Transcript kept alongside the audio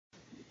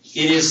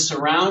It is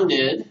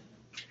surrounded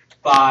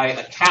by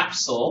a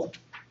capsule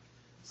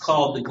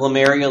called the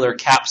glomerular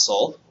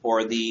capsule,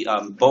 or the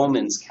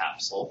Bowman's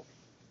capsule,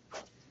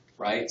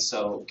 right?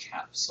 So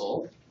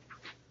capsule.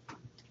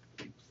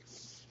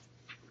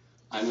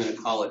 I'm going to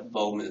call it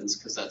Bowman's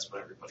because that's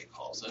what everybody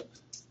calls it.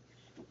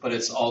 But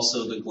it's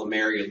also the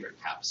glomerular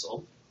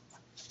capsule.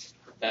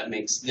 That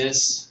makes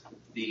this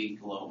the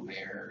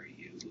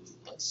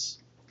glomerulus.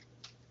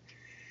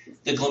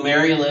 The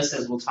glomerulus,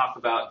 as we'll talk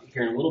about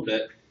here in a little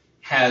bit,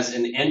 has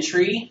an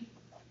entry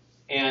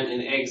and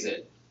an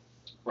exit,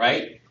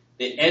 right?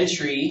 The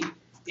entry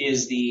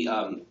is the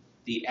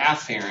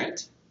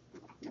afferent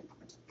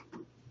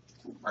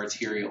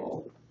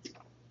arteriole,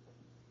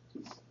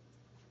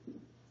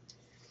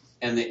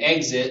 and the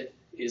exit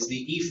is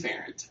the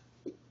efferent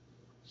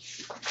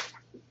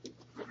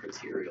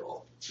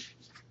arteriole.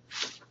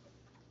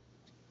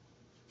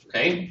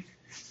 Okay?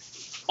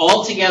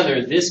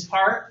 Altogether, this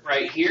part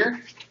right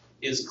here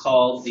is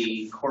called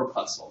the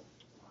corpuscle.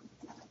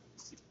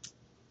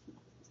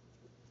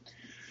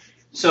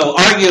 So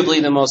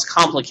arguably the most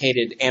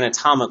complicated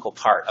anatomical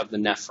part of the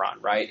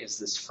nephron, right, is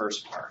this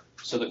first part.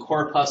 So the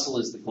corpuscle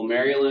is the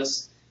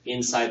glomerulus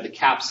inside the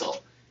capsule.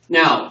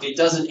 Now, it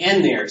doesn't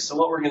end there. So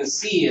what we're going to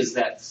see is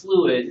that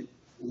fluid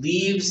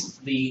leaves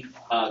the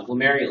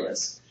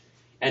glomerulus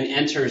and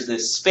enters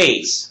this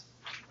space,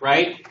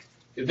 right?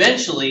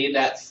 Eventually,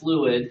 that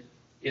fluid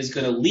is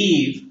going to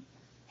leave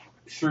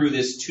through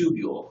this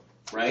tubule,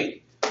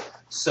 right?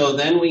 So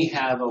then we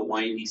have a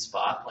windy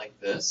spot like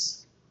this.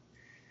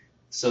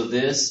 So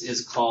this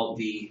is called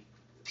the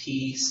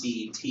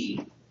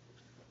PCT,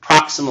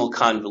 proximal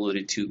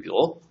convoluted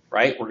tubule,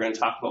 right? We're going to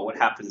talk about what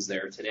happens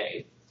there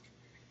today.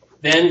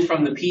 Then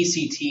from the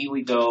PCT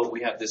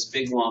we have this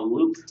big long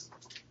loop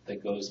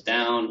that goes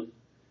down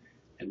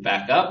and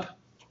back up.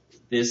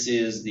 This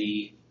is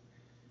the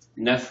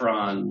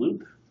nephron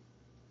loop.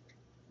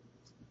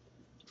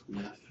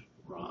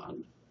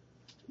 Nephron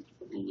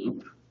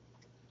loop.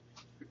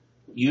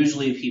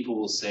 Usually people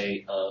will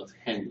say of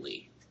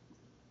Henle.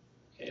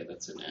 Okay,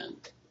 that's an N.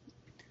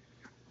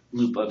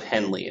 Loop of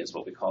Henle is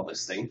what we call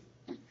this thing.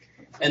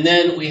 And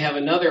then we have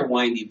another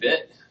windy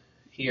bit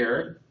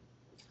here.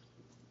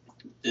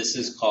 This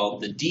is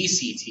called the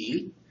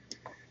DCT,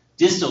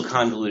 distal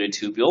convoluted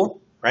tubule,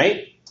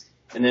 right?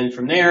 And then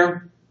from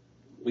there,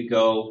 we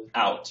go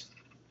out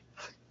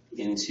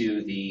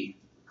into the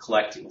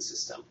collecting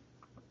system.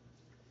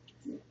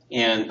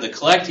 And the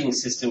collecting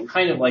system,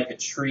 kind of like a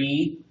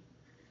tree,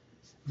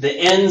 the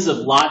ends of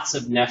lots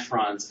of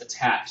nephrons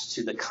attached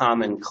to the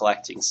common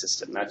collecting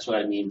system. That's what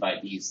I mean by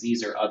these.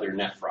 These are other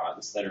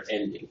nephrons that are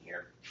ending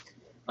here.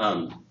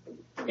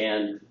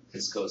 And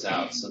this goes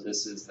out, so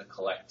this is the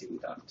collecting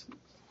duct.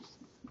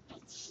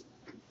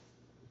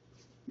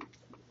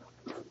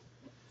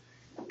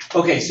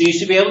 Okay, so you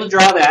should be able to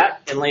draw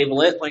that and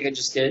label it like I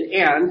just did,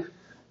 and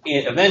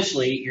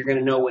eventually you're going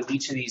to know what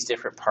each of these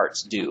different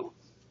parts do.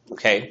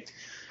 Okay,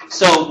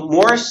 so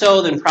more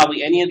so than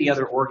probably any of the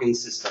other organ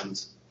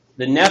systems,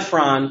 the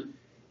nephron,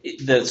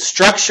 the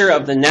structure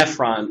of the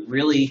nephron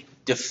really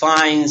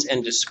defines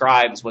and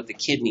describes what the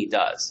kidney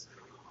does.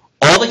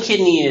 All the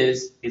kidney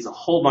is a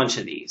whole bunch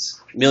of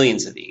these,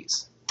 millions of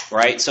these,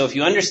 right? So if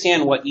you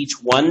understand what each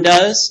one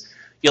does,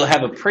 you'll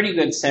have a pretty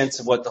good sense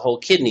of what the whole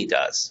kidney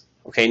does.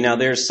 Okay, now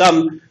there's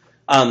some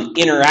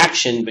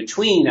interaction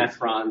between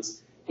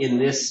nephrons in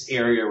this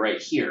area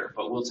right here,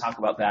 but we'll talk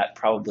about that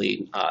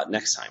probably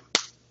next time.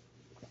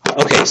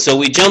 Okay, so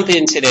we jump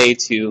in today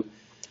to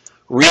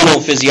renal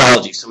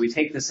physiology. So we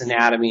take this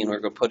anatomy and we're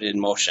going to put it in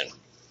motion.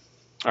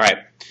 All right,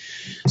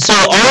 so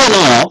all in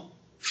all,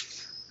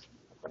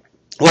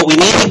 what we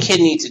need the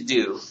kidney to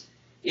do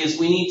is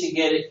we need to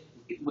get it,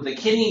 the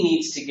kidney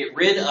needs to get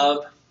rid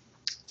of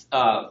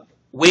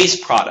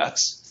waste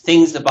products,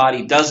 things the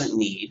body doesn't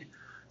need,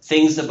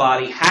 things the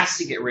body has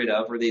to get rid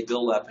of or they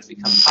build up and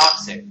become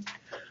toxic,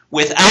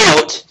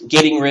 without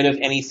getting rid of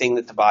anything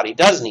that the body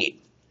does need,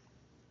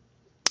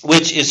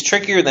 which is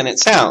trickier than it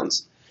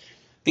sounds.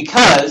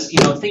 Because,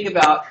 think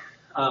about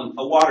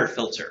a water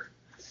filter.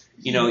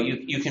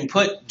 You can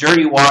put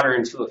dirty water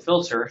into a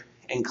filter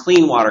and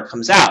clean water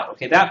comes out.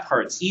 Okay, that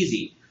part's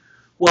easy.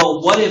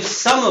 Well, what if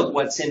some of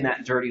what's in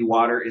that dirty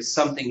water is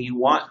something you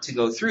want to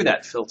go through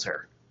that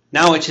filter?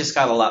 Now it just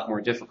got a lot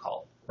more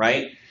difficult,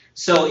 right?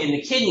 So in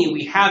the kidney,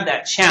 we have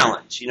that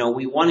challenge.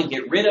 We want to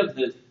get rid of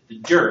the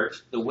dirt,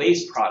 the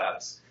waste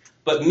products,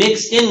 but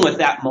mixed in with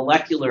that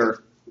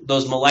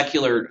those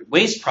molecular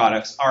waste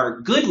products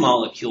are good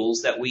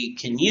molecules that we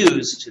can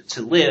use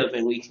to live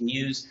and we can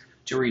use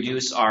to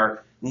reduce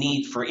our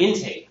need for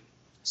intake.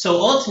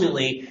 So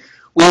ultimately,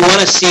 we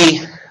want to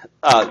see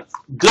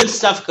good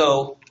stuff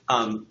go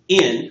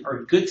in,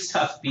 or good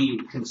stuff be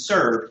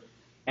conserved,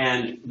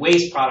 and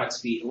waste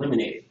products be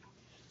eliminated.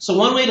 So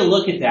one way to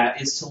look at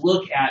that is to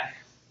look at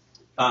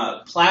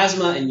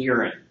plasma and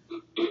urine.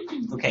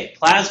 Okay,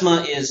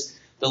 plasma is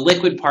the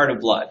liquid part of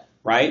blood,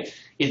 right?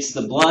 It's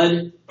the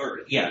blood,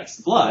 it's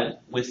the blood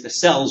with the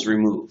cells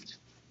removed,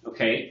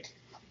 okay?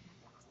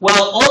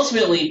 Well,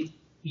 ultimately,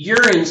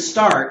 urine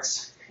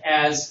starts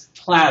as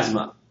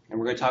plasma, and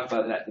we're going to talk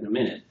about that in a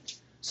minute.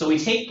 So we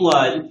take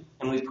blood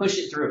and we push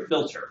it through a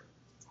filter,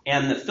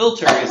 and the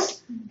filter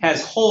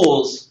has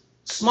holes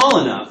small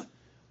enough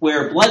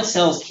where blood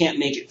cells can't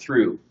make it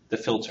through the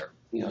filter.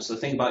 So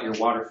think about your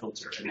water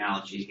filter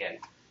analogy again.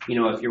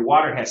 If your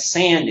water has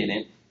sand in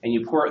it and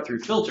you pour it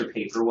through filter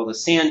paper, well, the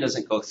sand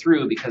doesn't go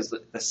through because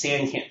the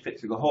sand can't fit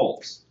through the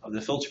holes of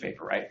the filter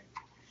paper, right?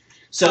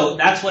 So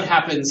that's what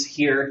happens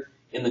here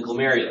in the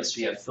glomerulus.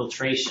 We have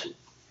filtration.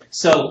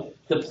 So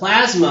the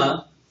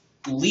plasma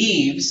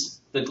leaves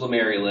the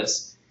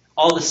glomerulus.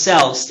 All the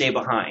cells stay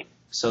behind.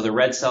 So the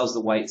red cells, the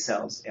white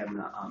cells, and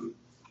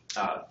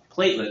the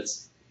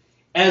platelets,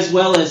 as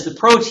well as the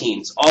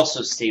proteins,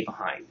 also stay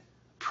behind.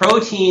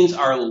 Proteins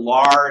are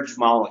large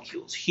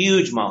molecules,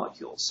 huge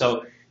molecules.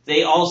 So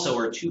they also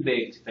are too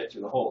big to fit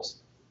through the holes.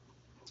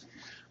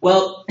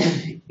 Well,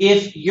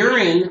 if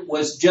urine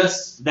was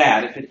just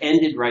that, if it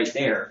ended right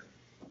there,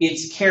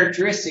 its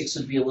characteristics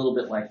would be a little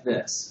bit like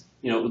this.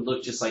 It would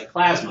look just like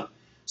plasma.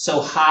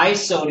 So high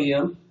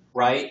sodium,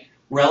 right?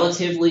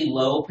 Relatively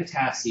low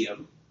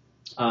potassium,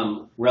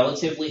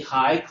 relatively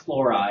high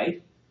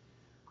chloride,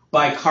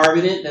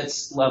 bicarbonate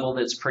level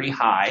that's pretty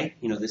high.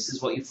 This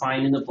is what you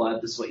find in the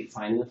blood. This is what you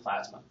find in the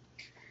plasma.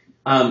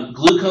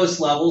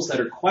 Glucose levels that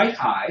are quite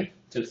high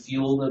to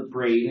fuel the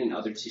brain and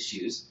other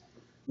tissues.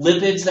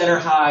 Lipids that are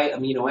high,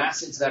 amino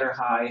acids that are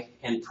high,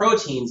 and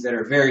proteins that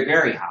are very,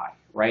 very high,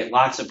 right?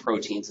 Lots of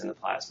proteins in the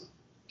plasma,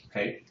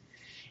 okay?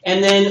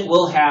 And then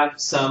we'll have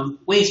some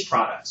waste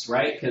products,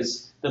 right?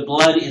 Because the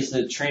blood is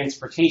the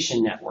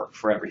transportation network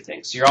for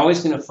everything. So you're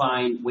always going to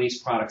find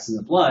waste products in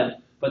the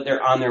blood, but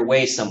they're on their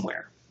way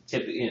somewhere,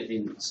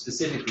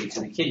 specifically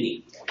to the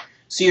kidney.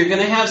 So you're going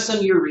to have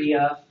some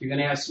urea, you're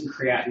going to have some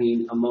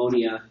creatinine,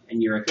 ammonia,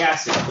 and uric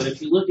acid. But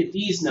if you look at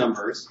these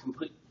numbers,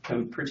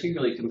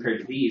 particularly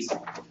compared to these,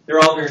 they're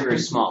all very, very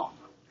small,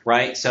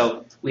 right?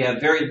 So we have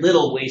very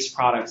little waste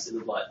products in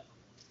the blood.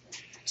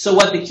 So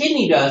what the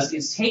kidney does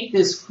is take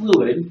this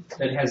fluid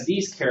that has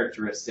these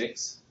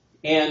characteristics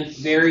and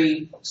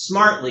very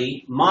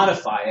smartly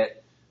modify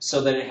it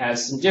so that it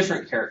has some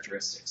different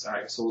characteristics. All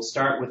right, so we'll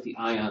start with the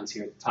ions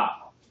here at the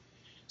top.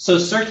 So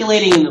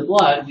circulating in the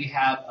blood, we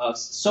have a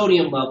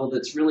sodium level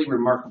that's really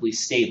remarkably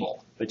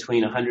stable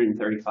between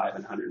 135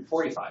 and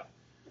 145,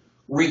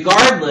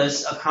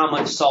 regardless of how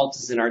much salt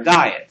is in our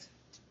diet.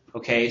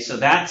 Okay, so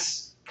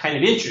that's kind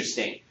of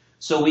interesting.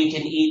 So we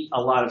can eat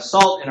a lot of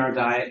salt in our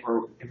diet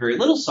or very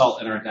little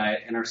salt in our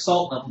diet, and our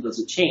salt level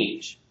doesn't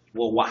change.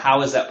 Well,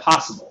 how is that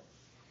possible?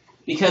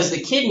 Because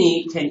the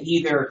kidney can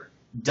either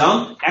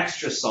dump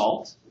extra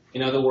salt,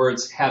 in other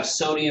words, have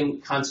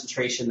sodium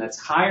concentration that's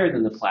higher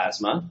than the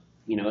plasma,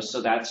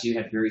 so that's, you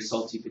have very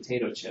salty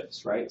potato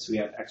chips, right? So we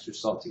have extra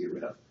salt to get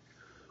rid of.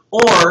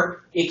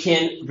 Or it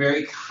can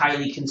very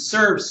highly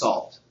conserve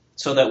salt,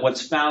 so that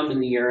what's found in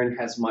the urine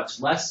has much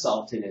less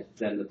salt in it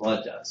than the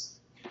blood does.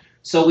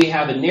 So we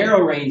have a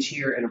narrow range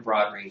here and a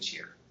broad range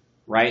here,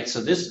 right?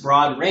 So this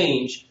broad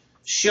range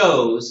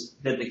shows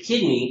that the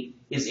kidney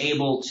is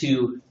able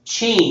to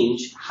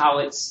change how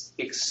it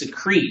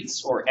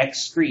secretes or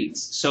excretes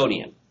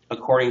sodium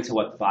according to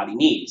what the body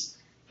needs.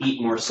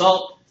 Eat more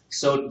salt,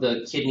 so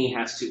the kidney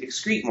has to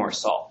excrete more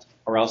salt,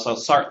 or else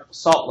our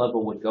salt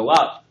level would go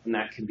up, and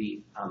that can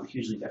be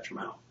hugely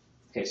detrimental.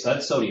 Okay, so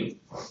that's sodium.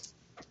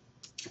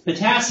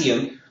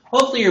 Potassium,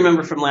 hopefully you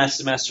remember from last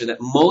semester that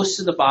most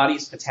of the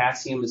body's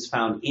potassium is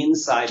found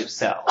inside of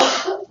cells,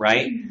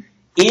 right?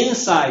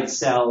 Inside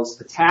cells,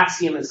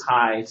 potassium is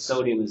high,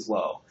 sodium is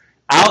low.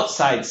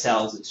 Outside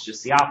cells, it's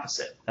just the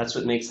opposite. That's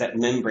what makes that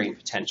membrane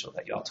potential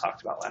that you all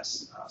talked about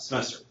last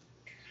semester.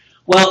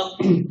 Well,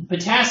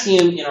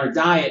 potassium in our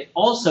diet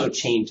also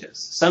changes,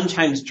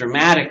 sometimes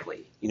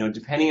dramatically.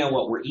 Depending on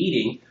what we're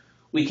eating,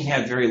 we can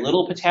have very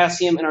little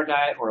potassium in our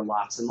diet or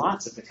lots and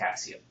lots of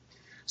potassium.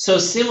 So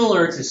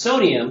similar to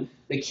sodium,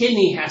 the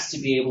kidney has to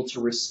be able to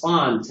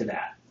respond to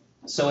that.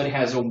 So it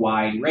has a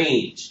wide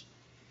range.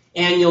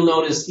 And you'll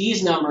notice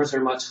these numbers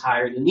are much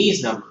higher than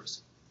these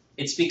numbers.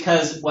 It's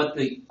because what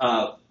the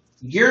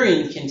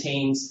urine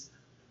contains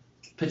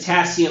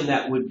potassium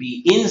that would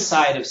be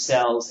inside of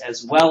cells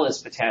as well as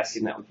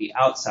potassium that would be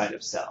outside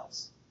of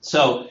cells.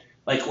 So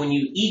like when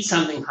you eat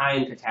something high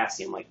in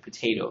potassium, like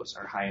potatoes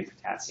are high in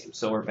potassium,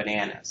 so are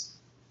bananas.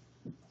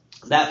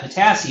 That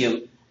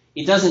potassium,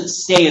 it doesn't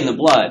stay in the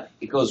blood.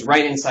 It goes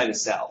right inside of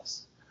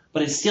cells.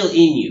 But it's still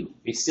in you.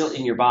 It's still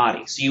in your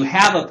body. So you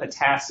have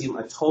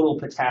a total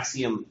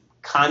potassium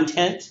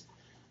content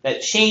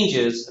that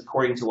changes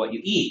according to what you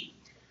eat.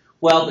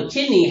 Well, the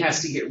kidney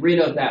has to get rid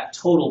of that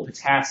total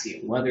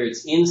potassium, whether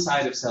it's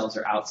inside of cells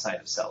or outside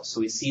of cells.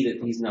 So we see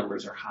that these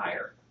numbers are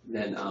higher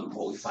than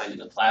what we find in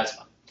the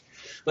plasma.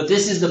 But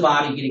this is the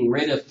body getting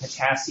rid of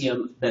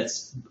potassium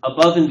that's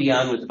above and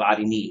beyond what the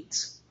body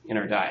needs in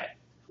our diet,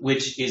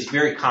 which is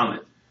very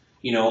common.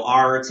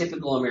 Our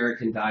typical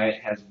American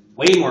diet has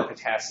way more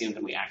potassium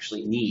than we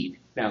actually need.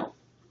 Now,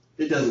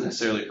 it doesn't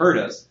necessarily hurt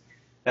us.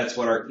 That's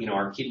what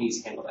our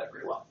kidneys handle that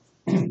very well.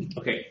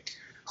 Okay.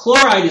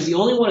 Chloride is the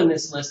only one in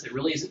this list that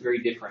really isn't very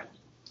different.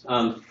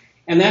 And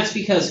that's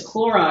because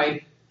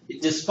chloride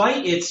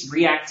despite its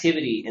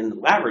reactivity in the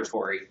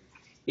laboratory,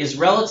 is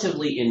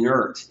relatively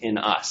inert in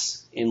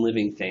us, in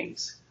living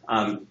things.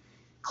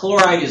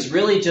 Chloride is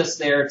really just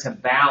there to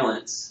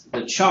balance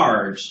the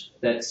charge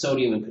that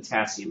sodium and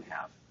potassium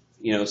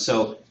have.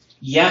 So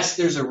yes,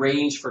 there's a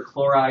range for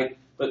chloride,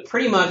 but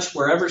pretty much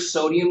wherever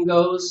sodium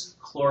goes,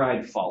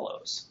 chloride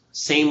follows.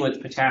 Same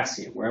with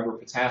potassium. Wherever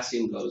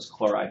potassium goes,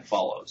 chloride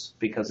follows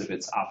because of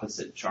its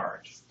opposite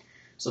charge.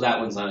 So that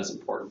one's not as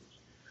important.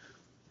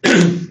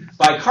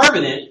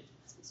 Bicarbonate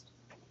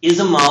is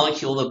a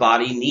molecule the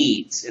body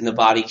needs and the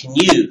body can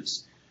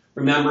use.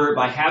 Remember,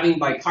 by having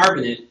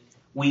bicarbonate,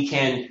 we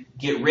can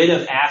get rid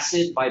of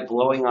acid by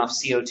blowing off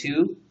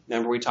CO2.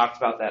 Remember we talked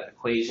about that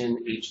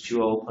equation,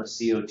 H2O plus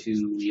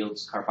CO2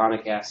 yields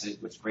carbonic acid,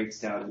 which breaks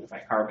down into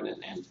bicarbonate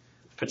and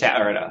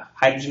a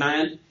hydrogen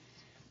ion.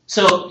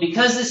 So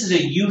because this is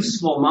a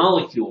useful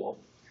molecule,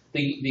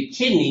 the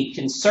kidney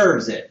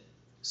conserves it.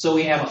 So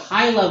we have a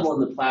high level in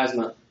the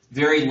plasma,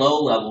 very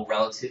low level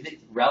relatively,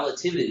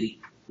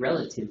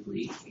 let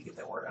me get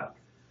that word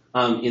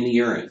out, in the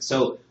urine.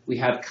 So we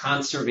have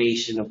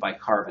conservation of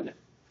bicarbonate.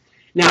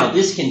 Now,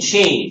 this can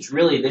change.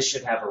 Really, this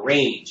should have a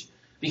range.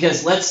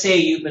 Because let's say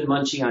you've been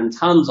munching on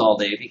Tums all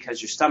day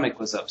because your stomach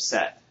was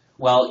upset.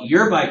 Well,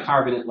 your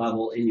bicarbonate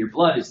level in your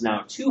blood is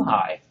now too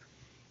high,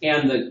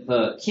 and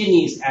the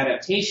kidney's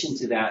adaptation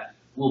to that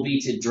will be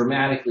to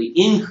dramatically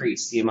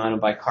increase the amount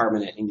of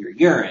bicarbonate in your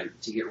urine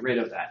to get rid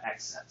of that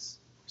excess.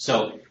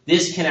 So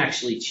this can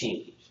actually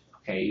change,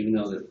 okay, even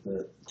though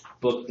the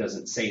book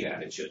doesn't say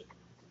that, it should.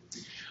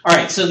 All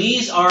right, so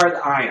these are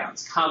the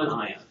ions, common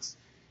ions.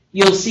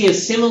 You'll see a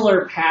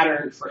similar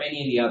pattern for any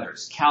of the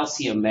others,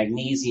 calcium,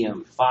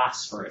 magnesium,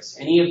 phosphorus,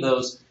 any of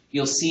those.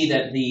 You'll see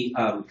that the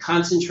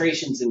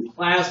concentrations in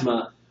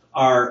plasma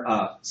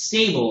are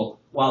stable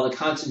while the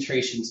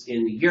concentrations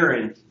in the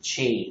urine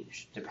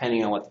change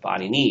depending on what the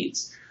body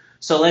needs.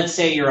 So let's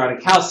say you're on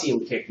a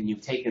calcium kick and you've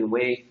taken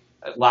away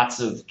lots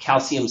of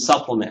calcium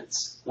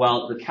supplements.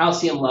 Well, the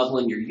calcium level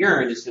in your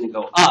urine is going to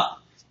go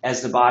up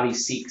as the body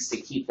seeks to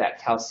keep that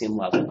calcium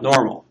level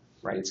normal.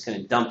 Right, it's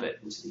going to dump it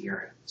into the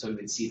urine. So we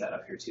would see that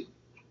up here too.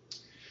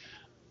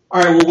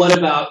 All right, well, what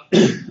about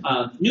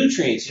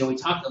nutrients? We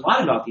talked a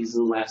lot about these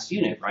in the last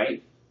unit,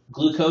 right?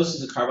 Glucose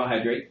is a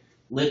carbohydrate,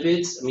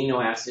 lipids,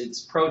 amino acids,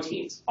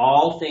 proteins,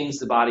 all things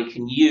the body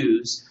can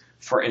use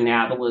for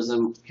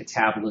anabolism,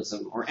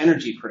 catabolism, or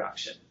energy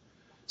production.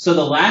 So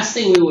the last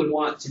thing we would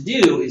want to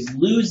do is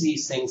lose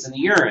these things in the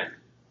urine,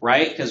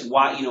 right? Because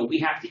we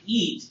have to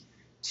eat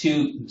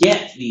to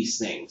get these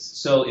things.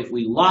 So if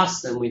we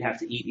lost them, we'd have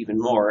to eat even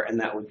more,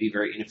 and that would be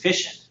very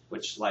inefficient,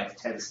 which life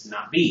tends to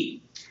not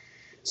be.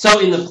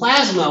 So in the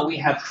plasma, we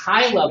have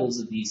high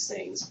levels of these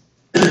things,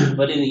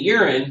 but in the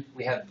urine,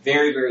 we have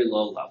very, very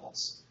low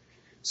levels.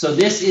 So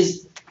this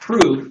is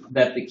proof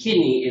that the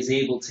kidney is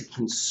able to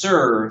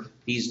conserve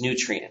these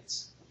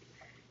nutrients.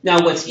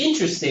 Now what's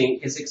interesting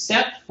is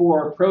except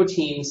for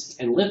proteins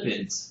and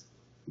lipids,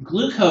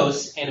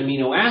 glucose and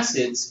amino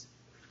acids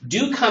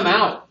do come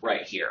out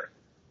right here.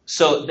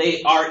 So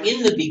they are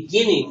in the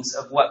beginnings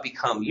of what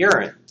become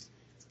urine.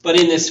 But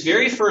in this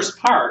very first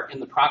part, in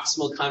the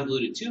proximal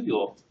convoluted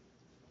tubule,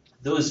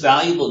 those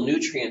valuable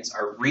nutrients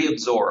are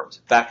reabsorbed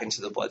back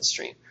into the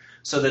bloodstream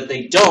so that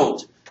they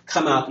don't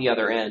come out the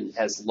other end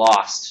as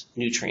lost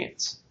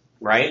nutrients,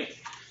 right?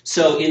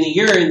 So in the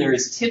urine, there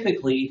is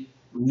typically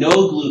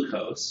no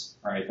glucose,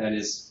 all right? That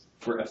is,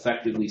 for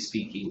effectively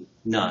speaking,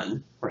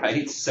 none,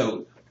 right?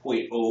 So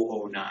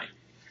 0.009.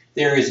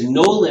 There is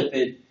no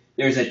lipid.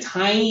 There's a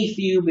tiny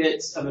few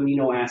bits of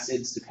amino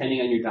acids,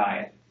 depending on your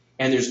diet,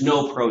 and there's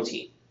no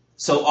protein.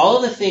 So all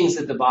of the things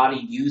that the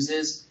body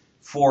uses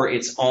for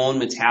its own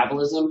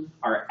metabolism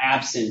are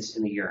absent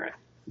in the urine.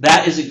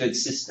 That is a good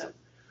system.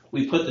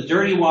 We put the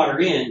dirty water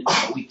in,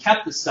 but we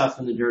kept the stuff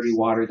in the dirty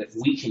water that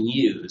we can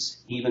use,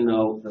 even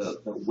though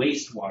the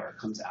wastewater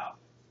comes out.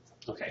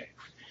 Okay.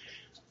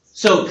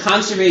 So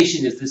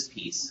conservation is this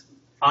piece.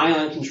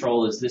 Ion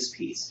control is this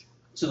piece.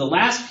 So the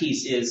last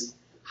piece is,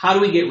 how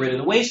do we get rid of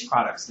the waste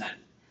products then?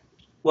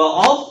 Well,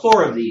 all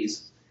four of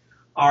these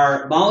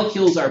are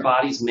molecules our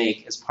bodies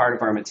make as part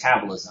of our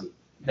metabolism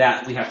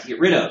that we have to get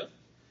rid of.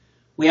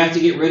 We have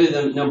to get rid of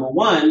them, number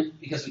one,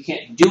 because we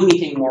can't do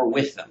anything more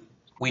with them.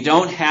 We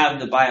don't have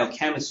the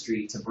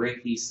biochemistry to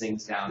break these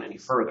things down any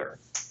further.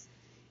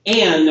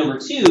 And number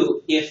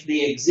two, if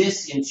they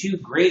exist in too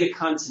great a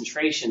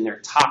concentration, they're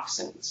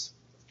toxins,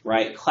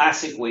 right?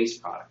 Classic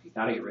waste product. You've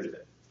got to get rid of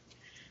it.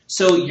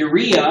 So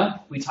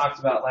urea, we talked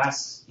about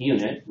last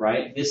unit,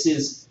 right? This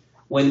is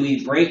when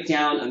we break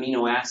down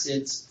amino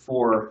acids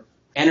for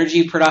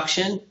energy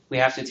production. We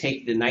have to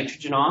take the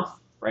nitrogen off,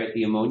 right?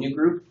 The ammonia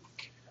group.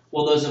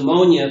 Well, those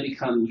ammonia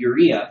become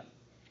urea.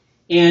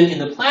 And in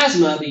the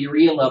plasma, the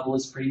urea level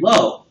is pretty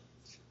low.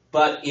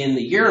 But in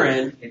the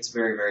urine, it's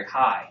very, very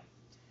high.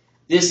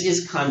 This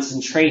is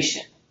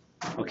concentration,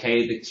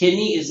 okay? The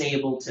kidney is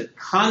able to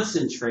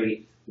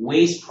concentrate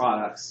waste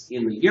products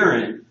in the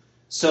urine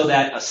so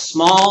that a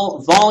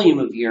small volume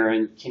of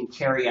urine can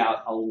carry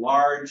out a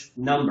large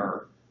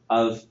number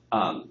of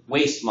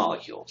waste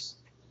molecules,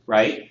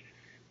 right?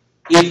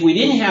 If we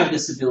didn't have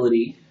this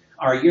ability,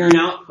 our urine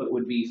output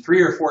would be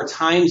 3 or 4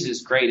 times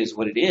as great as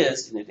what it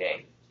is in a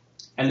day.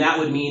 And that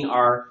would mean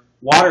our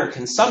water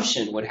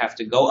consumption would have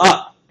to go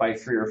up by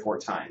 3 or 4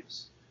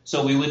 times.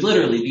 So we would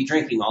literally be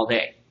drinking all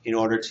day in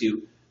order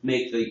to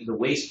make the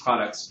waste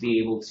products be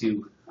able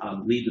to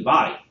leave the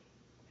body.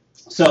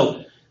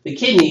 So the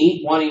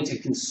kidney, wanting to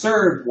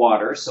conserve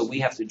water, so we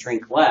have to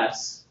drink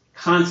less,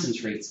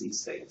 concentrates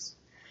these things.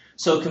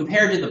 So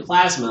compared to the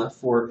plasma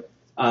for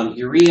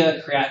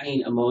urea,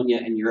 creatinine, ammonia,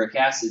 and uric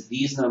acid,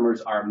 these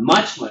numbers are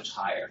much, much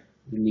higher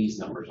than these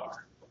numbers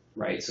are,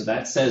 right? So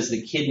that says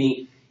the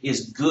kidney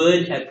is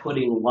good at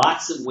putting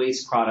lots of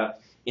waste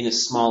product in a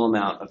small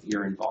amount of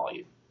urine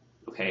volume,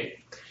 okay?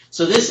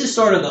 So this is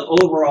sort of the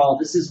overall,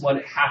 this is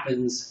what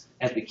happens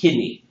at the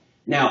kidney.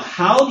 Now,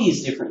 how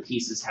these different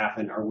pieces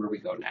happen are where we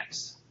go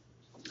next,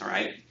 all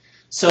right?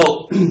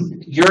 So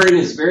urine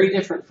is very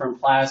different from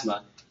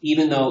plasma,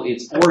 even though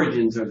its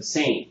origins are the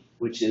same,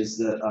 which is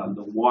the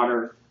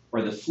water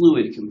or the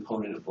fluid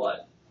component of blood.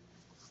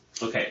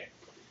 Okay,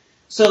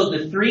 so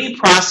the 3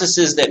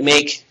 processes that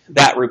make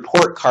that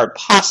report card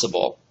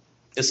possible,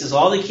 this is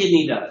all the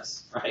kidney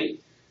does, right,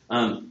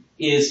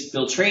 is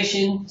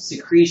filtration,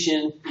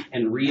 secretion,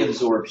 and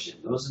reabsorption.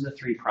 Those are the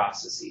 3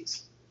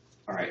 processes.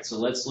 All right, so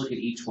let's look at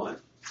each one.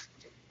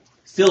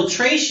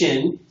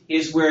 Filtration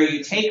is where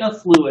you take a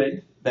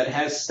fluid that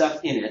has stuff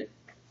in it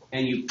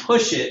and you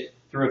push it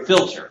through a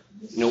filter.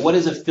 You know, what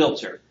is a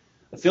filter?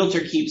 A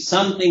filter keeps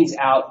some things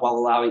out while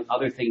allowing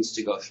other things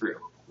to go through,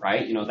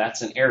 right? You know,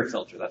 that's an air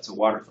filter, that's a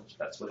water filter,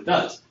 that's what it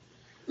does.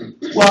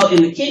 Well,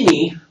 in the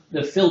kidney,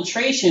 the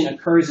filtration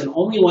occurs in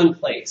only one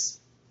place,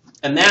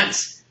 and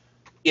that's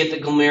at the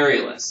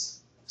glomerulus.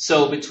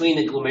 So between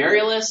the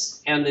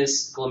glomerulus and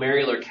this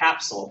glomerular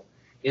capsule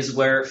is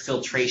where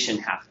filtration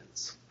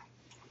happens.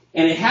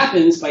 And it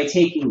happens by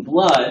taking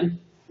blood,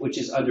 which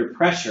is under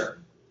pressure,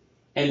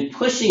 and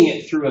pushing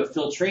it through a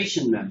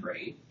filtration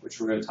membrane, which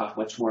we're going to talk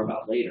much more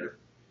about later.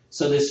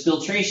 So this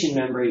filtration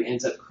membrane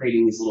ends up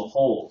creating these little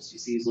holes. You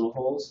see these little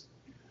holes?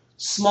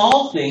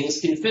 Small things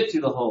can fit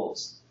through the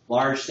holes.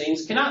 Large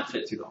things cannot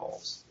fit through the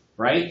holes,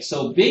 right?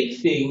 So big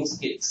things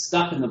get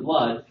stuck in the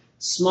blood.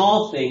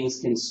 Small things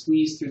can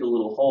squeeze through the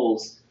little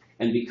holes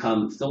and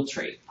become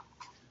filtrate,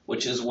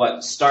 which is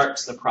what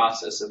starts the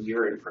process of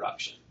urine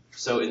production.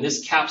 So in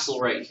this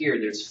capsule right here,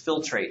 there's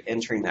filtrate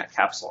entering that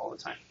capsule all the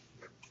time.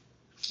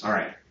 All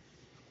right.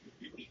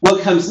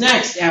 What comes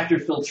next after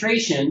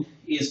filtration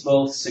is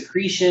both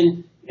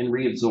secretion and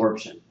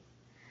reabsorption.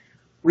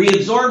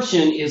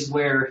 Reabsorption is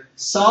where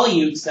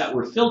solutes that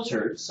were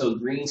filtered, so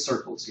green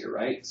circles here,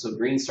 right? So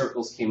green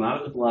circles came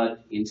out of the blood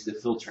into the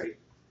filtrate.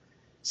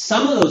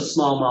 Some of those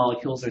small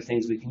molecules are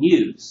things we can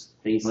use,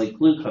 things like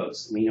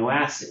glucose, amino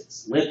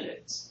acids,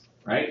 lipids,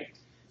 right?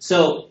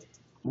 So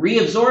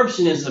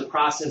reabsorption is the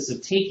process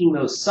of taking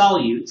those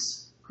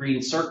solutes,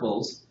 green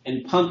circles,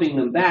 and pumping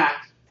them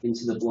back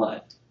into the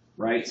blood,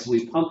 right? So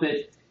we pump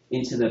it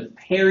into the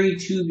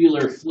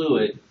peritubular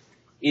fluid.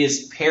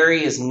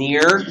 Peri is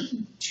near,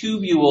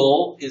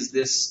 tubule is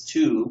this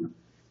tube,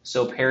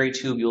 so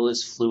peritubule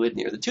is fluid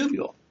near the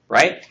tubule,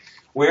 right?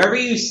 Wherever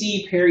you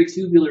see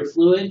peritubular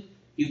fluid,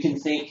 you can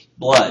think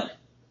blood,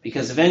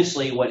 because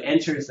eventually what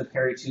enters the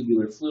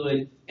peritubular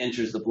fluid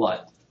enters the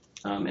blood,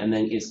 and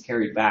then is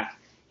carried back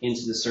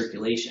into the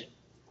circulation.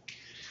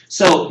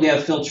 So we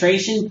have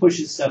filtration,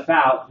 pushes stuff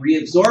out.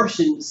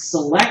 Reabsorption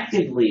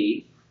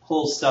selectively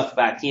pulls stuff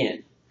back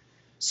in.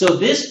 So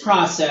this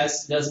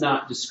process does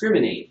not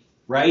discriminate,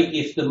 right?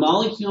 If the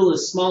molecule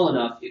is small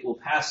enough, it will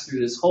pass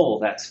through this hole.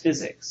 That's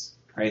physics,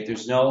 right?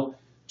 There's no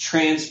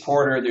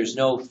transporter. There's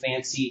no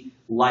fancy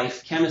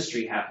life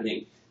chemistry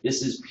happening.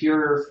 This is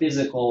pure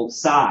physical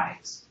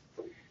size.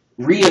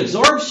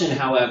 Reabsorption,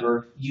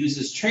 however,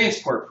 uses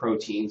transport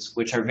proteins,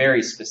 which are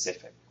very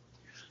specific.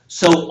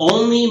 So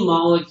only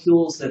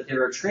molecules that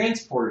there are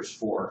transporters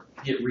for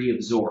get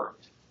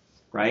reabsorbed,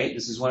 right?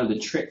 This is one of the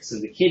tricks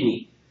of the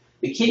kidney.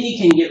 The kidney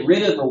can get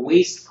rid of a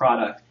waste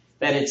product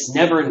that it's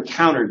never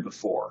encountered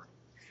before,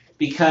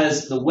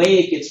 because the way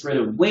it gets rid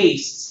of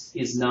waste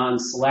is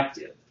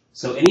non-selective.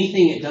 So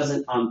anything it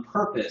doesn't on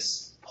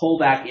purpose pull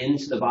back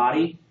into the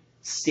body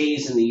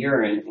stays in the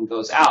urine and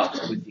goes out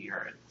with the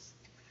urine.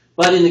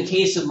 But in the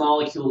case of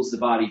molecules the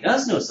body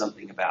does know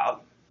something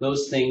about,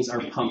 those things are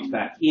pumped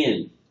back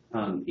in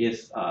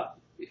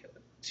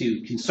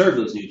to conserve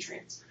those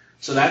nutrients.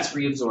 So that's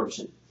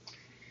reabsorption.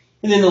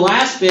 And then the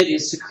last bit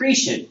is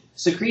secretion.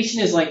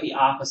 Secretion is like the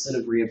opposite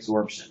of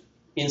reabsorption.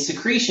 In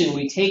secretion,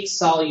 we take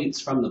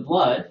solutes from the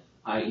blood,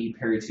 i.e.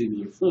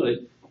 peritubular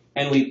fluid,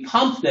 and we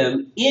pump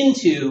them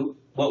into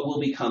what will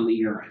become the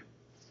urine.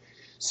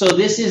 So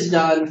this is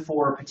done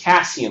for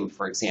potassium,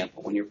 for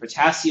example. When your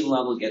potassium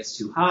level gets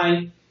too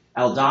high,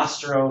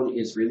 aldosterone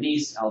is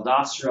released.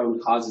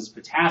 Aldosterone causes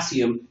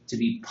potassium to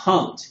be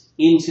pumped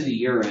into the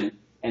urine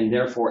and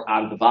therefore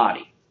out of the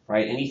body,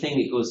 right? Anything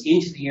that goes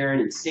into the urine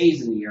and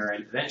stays in the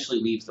urine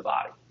eventually leaves the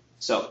body.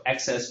 So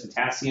excess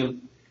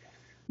potassium.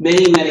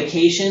 Many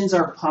medications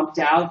are pumped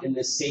out in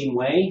this same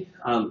way.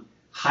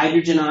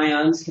 Hydrogen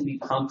ions can be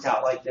pumped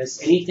out like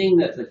this. Anything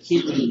that the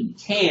kidney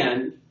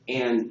can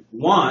and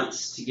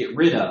wants to get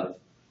rid of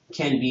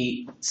can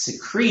be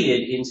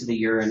secreted into the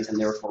urine and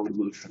therefore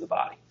removed from the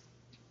body.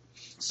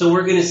 So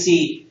we're going to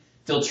see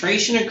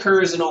filtration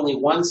occurs in only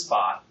one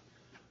spot,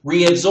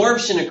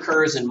 reabsorption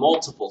occurs in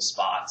multiple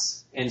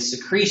spots, and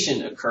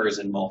secretion occurs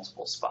in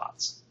multiple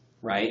spots,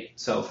 right?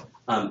 So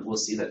we'll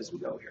see that as we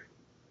go here.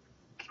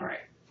 All right.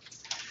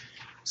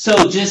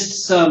 So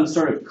just some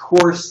sort of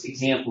coarse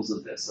examples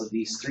of this, of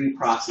these three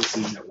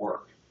processes at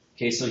work.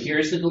 Okay, so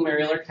here's the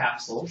glomerular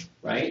capsule,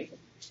 right?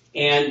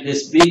 And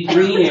this big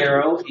green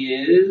arrow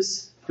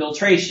is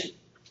filtration.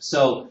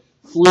 So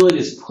fluid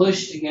is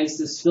pushed against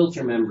this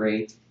filter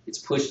membrane. It's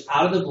pushed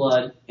out of the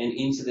blood and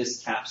into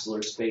this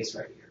capsular space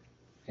right here.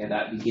 Okay,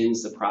 that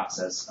begins the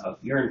process of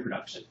urine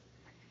production.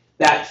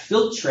 That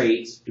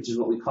filtrate, which is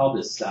what we call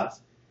this stuff,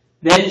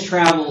 then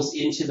travels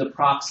into the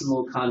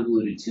proximal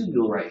convoluted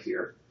tubule right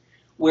here,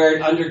 where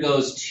it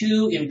undergoes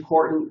two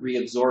important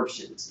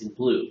reabsorptions in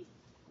blue.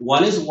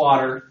 One is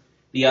water,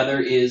 the other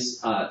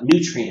is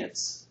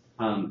nutrients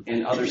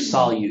and other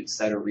solutes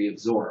that are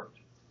reabsorbed.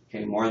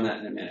 Okay, more on that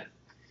in a minute.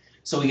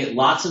 So we get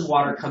lots of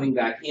water coming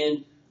back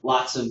in,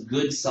 lots of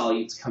good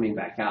solutes coming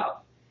back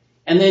out.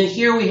 And then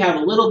here we have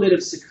a little bit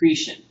of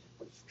secretion,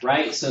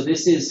 right? So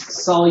this is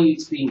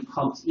solutes being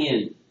pumped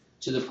in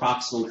to the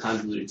proximal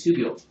convoluted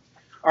tubule.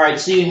 All right,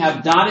 so you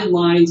have dotted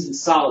lines and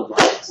solid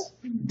lines.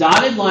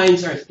 Dotted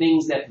lines are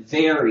things that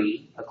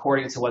vary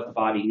according to what the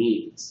body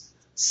needs.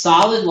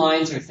 Solid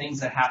lines are things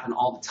that happen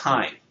all the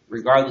time,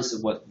 regardless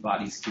of what the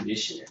body's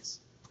condition is.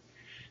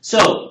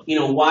 So,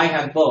 why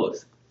have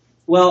both?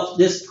 Well,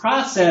 this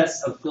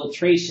process of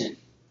filtration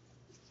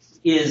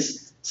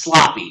is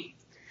sloppy.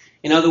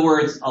 In other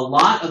words, a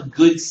lot of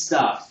good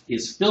stuff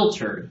is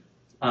filtered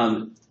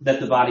that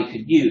the body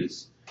could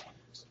use.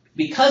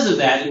 Because of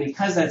that, and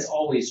because that's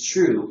always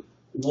true,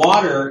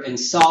 water and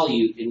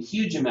solute in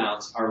huge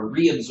amounts are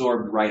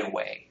reabsorbed right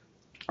away.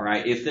 All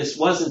right. If this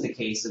wasn't the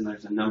case, and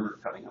there's a number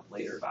coming up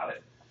later about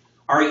it,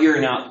 our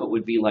urine output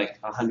would be like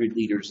 100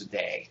 liters a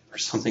day or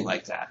something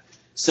like that.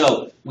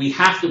 So we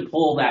have to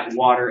pull that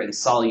water and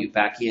solute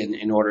back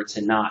in order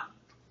to not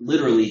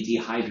literally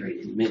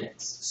dehydrate in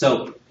minutes.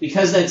 So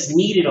because that's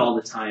needed all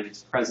the time,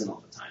 it's present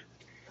all the time.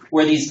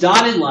 Where these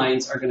dotted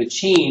lines are going to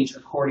change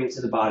according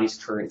to the body's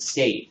current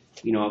state.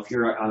 If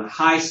you're on a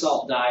high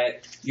salt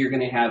diet, you're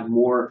going to have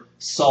more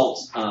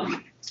salt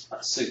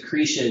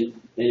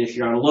secretion than if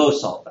you're on a low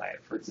salt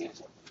diet, for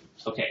example.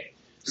 Okay,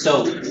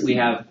 so we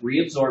have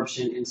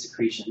reabsorption and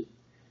secretion.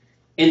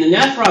 In the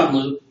nephron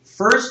loop,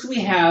 first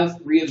we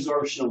have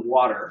reabsorption of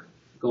water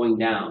going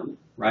down,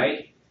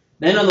 right?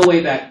 Then on the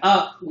way back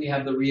up, we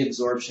have the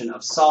reabsorption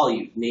of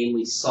solute,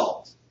 namely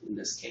salt in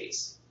this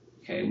case.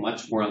 Okay,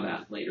 much more on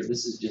that later.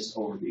 This is just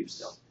overview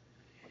still.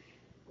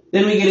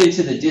 Then we get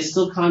into the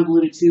distal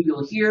convoluted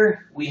tubule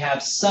here. We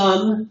have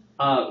some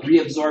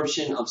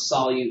reabsorption of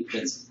solute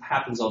that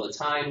happens all the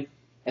time.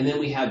 And then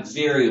we have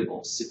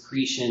variable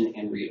secretion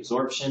and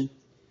reabsorption.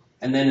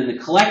 And then in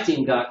the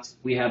collecting duct,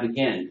 we have,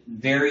 again,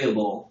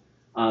 variable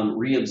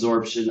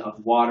reabsorption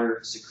of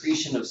water,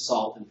 secretion of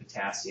salt and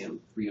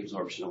potassium,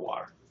 reabsorption of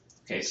water.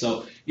 Okay,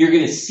 so you're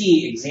going to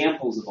see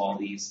examples of all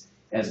these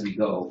as we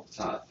go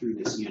through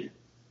this unit.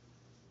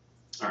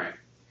 All right.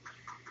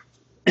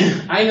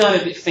 I'm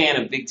not a big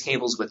fan of big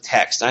tables with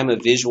text. I'm a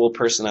visual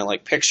person. I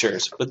like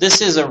pictures. But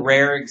this is a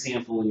rare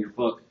example in your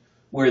book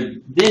where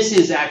this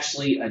is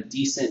actually a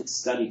decent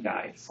study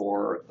guide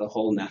for the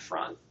whole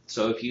nephron.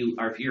 So if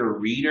you're a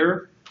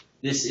reader,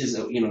 this is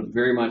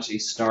very much a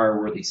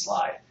star-worthy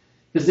slide.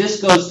 Because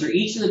this goes through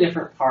each of the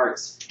different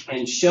parts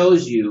and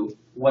shows you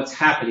what's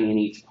happening in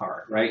each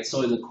part, right?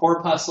 So in the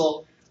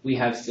corpuscle, we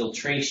have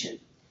filtration.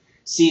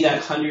 See that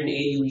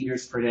 180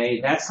 liters per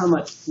day? That's how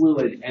much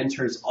fluid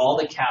enters all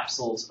the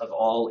capsules of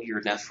all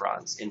your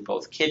nephrons in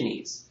both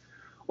kidneys.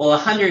 Well,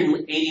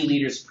 180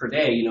 liters per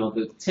day,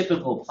 the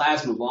typical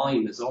plasma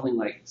volume is only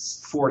like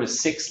 4 to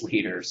 6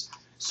 liters.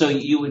 So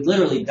you would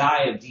literally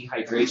die of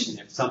dehydration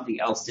if something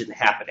else didn't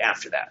happen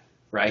after that,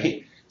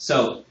 right?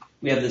 So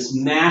we have this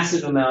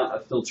massive amount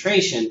of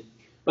filtration,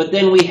 but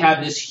then we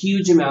have this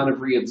huge amount of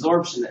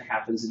reabsorption that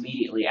happens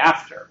immediately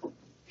after.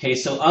 Okay,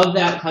 so of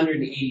that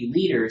 180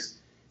 liters,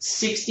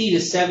 60 to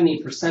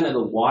 70% of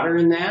the water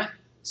in that,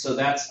 so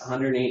that's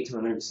 108 to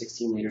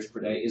 116 liters per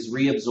day, is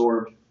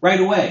reabsorbed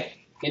right away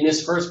in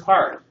this first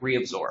part,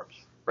 reabsorbed,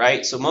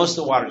 right? So most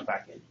of the water's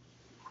back in.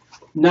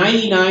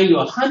 99 to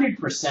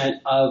 100%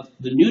 of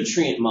the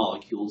nutrient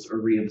molecules are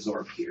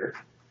reabsorbed here.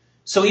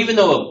 So even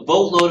though a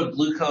boatload of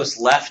glucose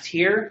left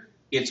here,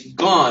 it's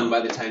gone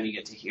by the time you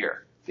get to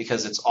here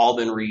because it's all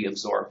been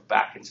reabsorbed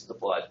back into the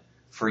blood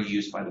for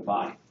use by the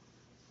body,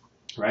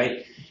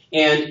 right?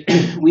 And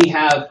we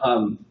have,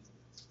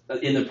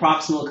 in the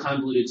proximal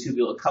convoluted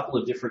tubule, a couple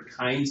of different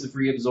kinds of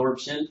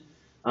reabsorption.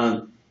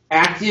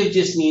 Active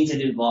just means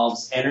it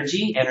involves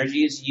energy.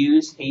 Energy is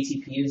used.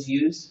 ATP is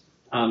used.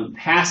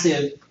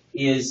 Passive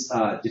is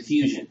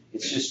diffusion.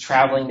 It's just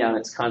traveling down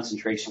its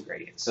concentration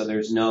gradient. So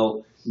there's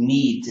no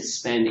need to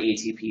spend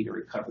ATP to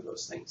recover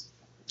those things.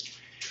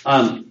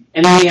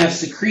 And then we have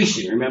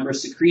secretion. Remember,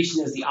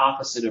 secretion is the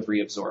opposite of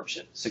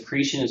reabsorption.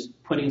 Secretion is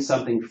putting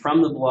something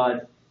from the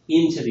blood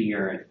into the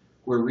urine,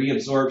 where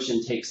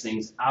reabsorption takes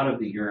things out of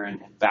the urine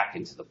and back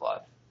into the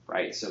blood,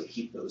 right? So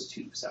keep those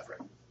two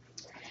separate.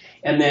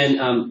 And then,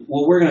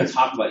 well, we're going to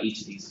talk about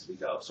each of these as we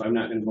go, so I'm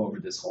not going to go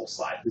over this whole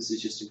slide. This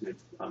is just a good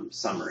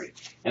summary.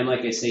 And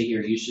like I say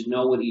here, you should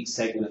know what each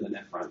segment of the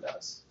nephron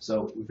does.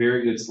 So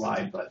very good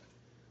slide, but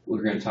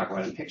we're going to talk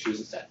about it in pictures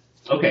instead.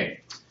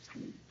 Okay.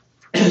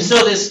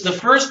 So the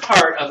first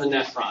part of the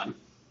nephron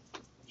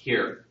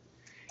here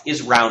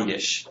is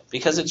roundish.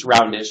 Because it's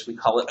roundish, we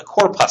call it a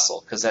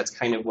corpuscle, because that's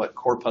kind of what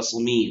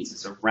corpuscle means.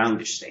 It's a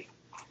roundish thing.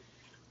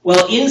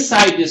 Well,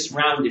 inside this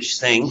roundish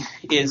thing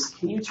is,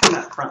 can you turn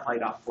that front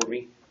light off for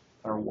me?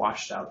 Or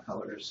washed out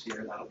colors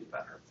here, that'll be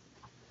better.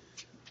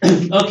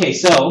 Okay,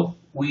 so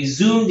we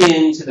zoomed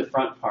into the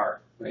front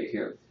part right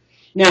here.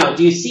 Now,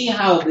 do you see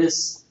how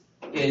this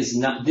is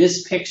not,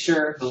 this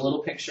picture, the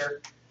little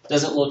picture,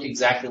 doesn't look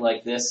exactly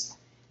like this?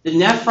 The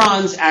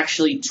nephrons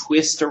actually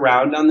twist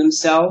around on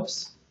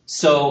themselves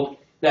so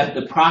that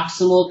the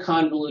proximal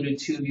convoluted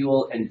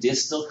tubule and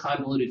distal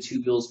convoluted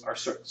tubules are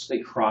they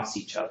cross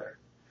each other.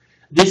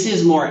 This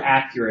is more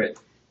accurate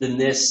than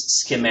this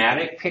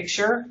schematic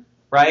picture,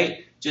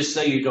 right? Just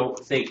so you don't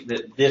think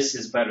that this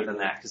is better than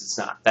that, because it's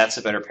not. That's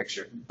a better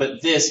picture.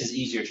 But this is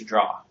easier to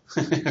draw,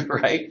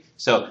 right?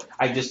 So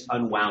I just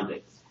unwound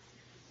it.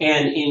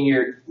 And in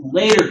your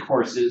later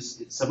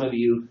courses, some of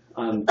you,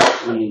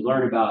 when you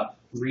learn about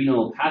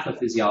renal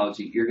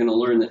pathophysiology, you're going to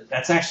learn that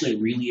that's actually a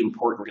really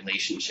important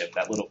relationship,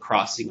 that little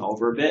crossing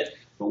over a bit,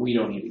 but we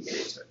don't need to get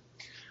into it.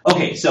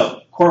 Okay, so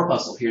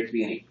corpuscle here at the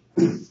beginning.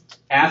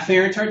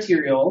 Afferent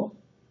arteriole,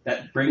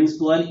 that brings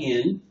blood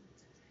in.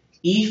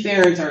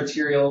 Efferent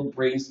arteriole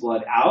brings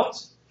blood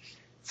out.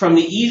 From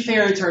the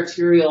efferent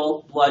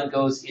arteriole, blood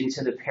goes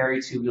into the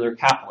peritubular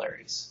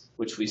capillaries,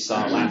 which we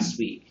saw last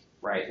week,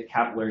 right? The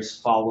capillaries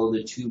follow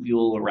the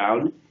tubule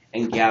around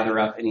and gather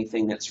up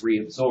anything that's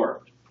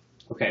reabsorbed.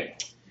 Okay.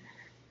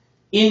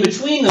 In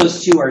between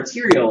those two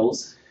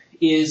arterioles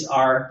is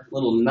our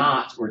little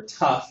knot or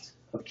tuft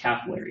of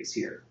capillaries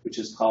here, which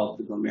is called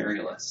the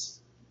glomerulus.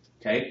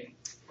 Okay.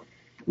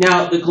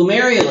 Now, the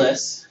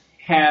glomerulus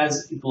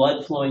has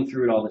blood flowing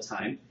through it all the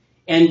time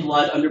and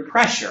blood under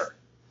pressure,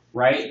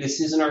 right?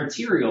 This is an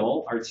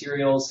arteriole.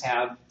 Arterioles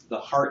have the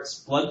heart's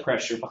blood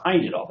pressure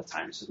behind it all the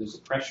time, so there's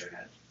a pressure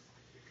head.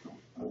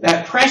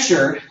 That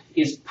pressure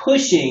is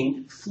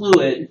pushing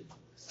fluid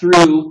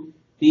through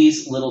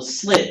these little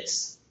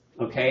slits,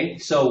 okay?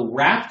 So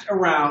wrapped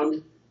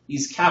around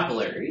these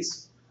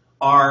capillaries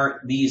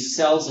are these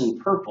cells in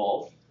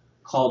purple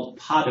called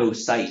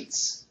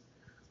podocytes.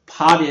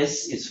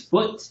 Podus is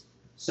foot,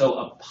 so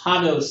a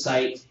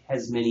podocyte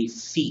has many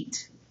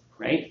feet,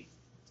 right?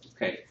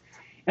 Okay,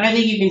 and I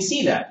think you can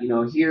see that. You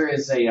know, here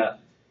is a,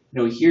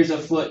 here's a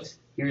foot,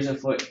 here's a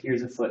foot,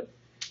 here's a foot.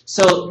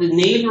 So the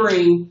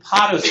neighboring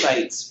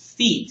podocytes'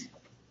 feet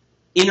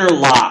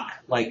interlock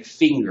like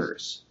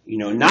fingers. You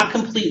know, not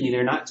completely,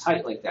 they're not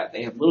tight like that.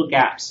 They have little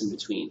gaps in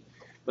between,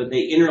 but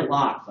they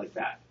interlock like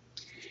that.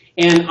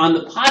 And on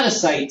the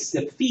podocytes,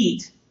 the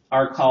feet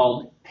are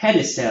called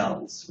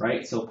pedicels,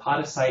 right? So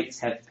podocytes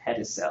have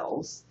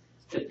pedicels.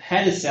 The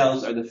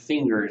pedicels are the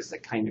fingers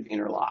that kind of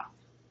interlock.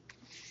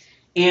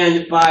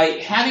 And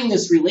by having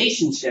this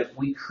relationship,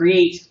 we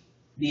create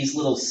these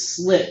little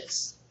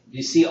slits.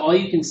 You see, all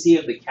you can see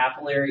of the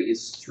capillary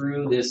is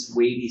through this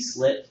wavy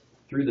slit,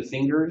 through the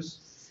fingers.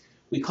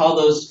 We call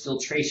those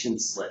filtration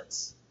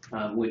slits,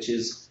 which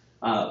is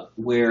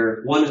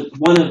where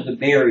one of the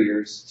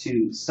barriers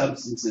to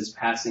substances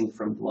passing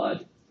from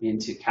blood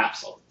into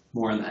capsule.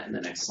 More on that in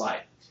the next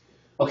slide.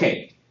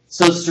 Okay,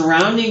 so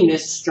surrounding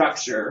this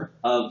structure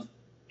of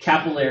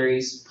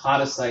capillaries,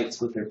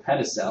 podocytes with their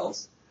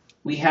pedicels,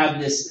 we have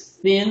this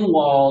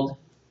thin-walled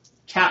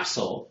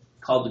capsule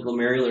called the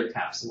glomerular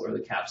capsule, or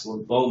the capsule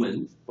of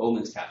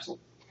Bowman's capsule.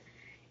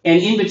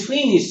 And in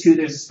between these two,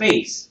 there's a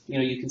space. You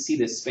know, you can see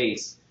this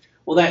space.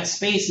 Well, that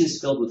space is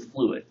filled with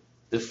fluid.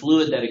 The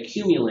fluid that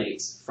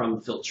accumulates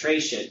from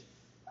filtration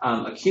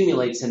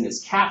accumulates in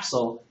this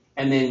capsule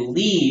and then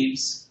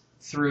leaves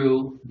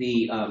through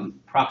the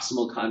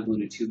proximal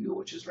convoluted tubule,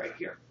 which is right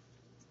here.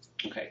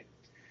 Okay.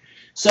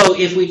 So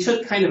if we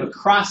took kind of a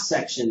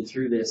cross-section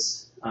through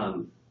this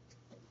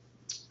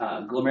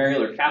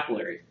glomerular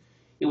capillary,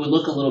 it would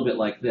look a little bit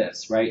like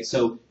this, right?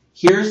 So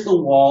here's the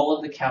wall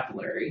of the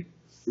capillary.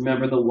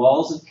 Remember, the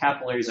walls of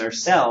capillaries are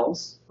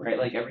cells, right?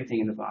 Like everything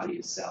in the body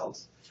is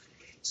cells.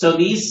 So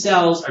these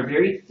cells are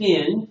very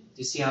thin. Do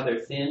you see how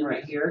they're thin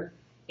right here?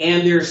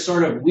 And they're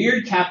sort of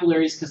weird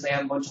capillaries because they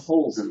have a bunch of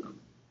holes in them.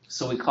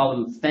 So we call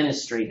them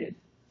fenestrated.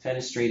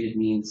 Fenestrated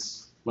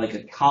means like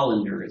a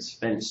colander is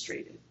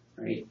fenestrated,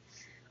 right?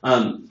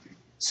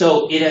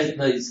 So it has,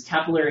 these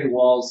capillary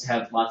walls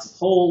have lots of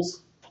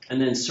holes, and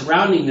then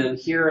surrounding them,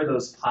 here are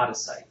those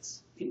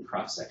podocytes in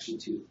cross-section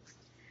 2.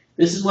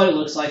 This is what it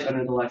looks like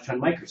under the electron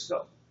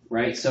microscope,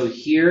 right? So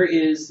here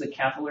is the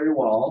capillary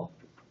wall,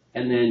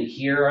 and then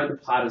here are the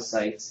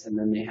podocytes, and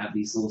then they have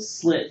these little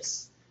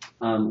slits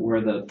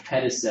where the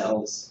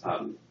pedicels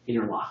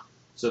interlock.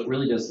 So it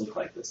really does look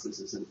like this. This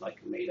isn't like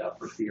a made up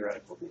or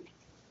theoretical thing.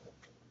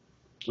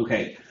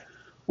 Okay,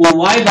 well,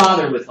 why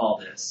bother with all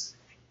this?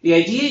 The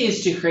idea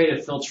is to create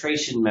a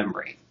filtration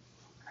membrane.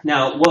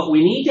 Now, what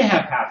we need to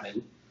have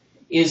happen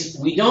is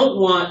we don't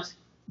want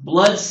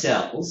blood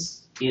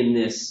cells in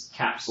this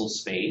capsule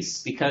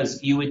space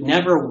because you would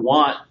never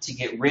want to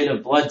get rid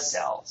of blood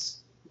cells,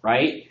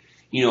 right?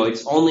 You know,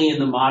 it's only in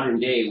the modern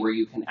day where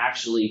you can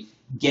actually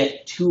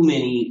get too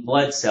many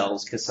blood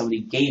cells because somebody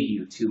gave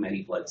you too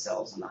many blood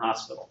cells in the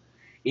hospital.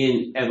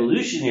 In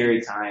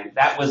evolutionary time,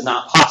 that was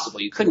not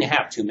possible. You couldn't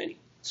have too many.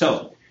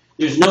 So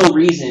there's no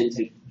reason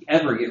to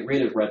ever get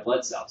rid of red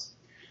blood cells.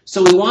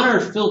 So we want our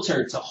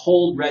filter to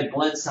hold red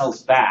blood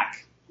cells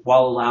back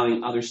while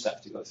allowing other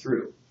stuff to go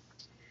through.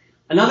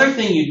 Another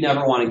thing you'd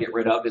never want to get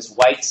rid of is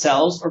white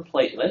cells or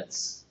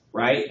platelets,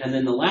 right? And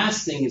then the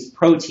last thing is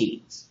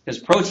proteins,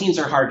 because proteins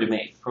are hard to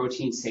make.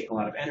 Proteins take a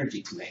lot of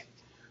energy to make.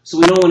 So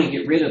we don't want to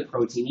get rid of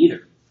protein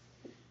either.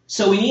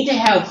 So we need to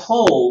have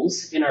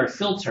holes in our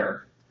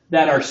filter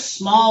that are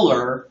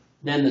smaller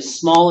than the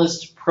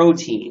smallest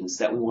proteins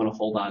that we want to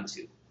hold on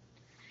to.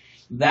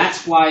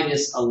 That's why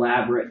this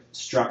elaborate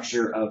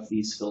structure of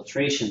these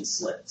filtration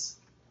slits.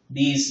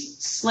 These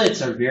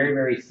slits are very,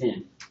 very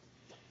thin.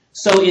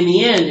 So in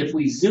the end, if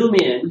we zoom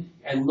in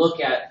and look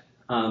at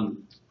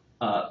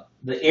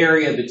the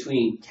area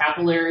between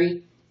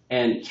capillary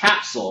and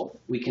capsule,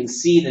 we can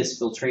see this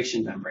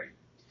filtration membrane.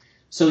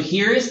 So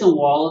here is the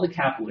wall of the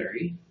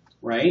capillary,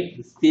 right?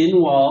 The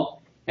thin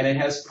wall, and it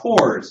has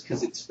pores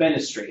because it's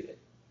fenestrated.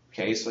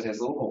 Okay, so it has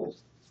little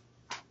holes.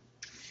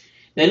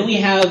 Then we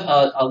have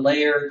a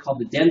layer called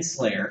the dense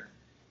layer.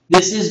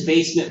 This is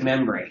basement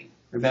membrane.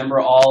 Remember,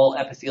 all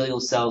epithelial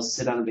cells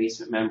sit on a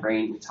basement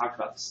membrane. We talked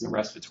about this in the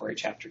respiratory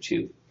chapter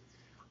 2.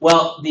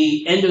 Well,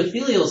 the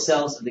endothelial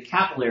cells of the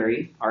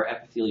capillary are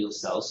epithelial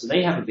cells, so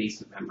they have a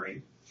basement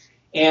membrane.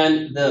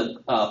 And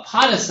the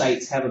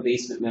podocytes have a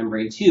basement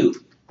membrane too,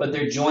 but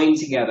they're joined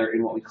together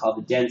in what we call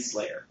the dense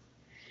layer.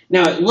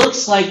 Now, it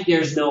looks like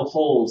there's no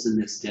holes in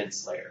this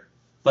dense layer,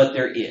 but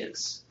there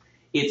is.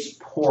 It's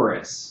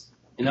porous.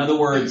 In other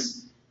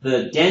words,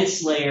 the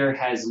dense layer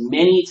has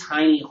many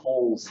tiny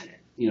holes in it,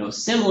 you know,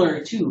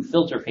 similar to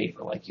filter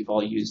paper like you've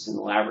all used in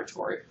the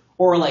laboratory,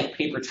 or like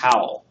paper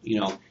towel, you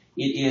know.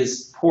 It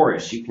is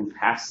porous. You can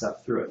pass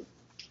stuff through it.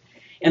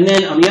 And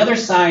then on the other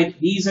side,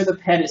 these are the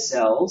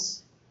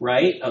pedicels,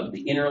 right, of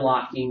the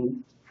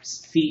interlocking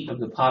feet of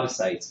the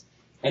podocytes.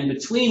 And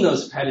between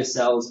those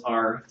pedicels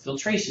are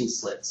filtration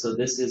slits. So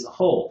this is a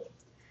hole.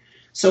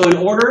 So in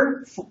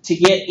order to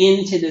get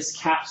into this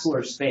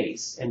capsular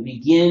space and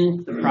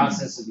begin the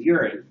process of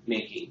urine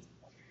making,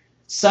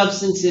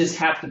 substances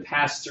have to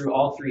pass through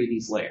all three of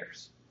these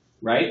layers,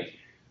 right?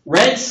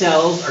 Red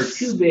cells are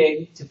too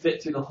big to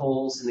fit through the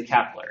holes in the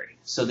capillary,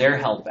 so they're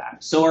held back.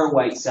 So are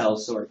white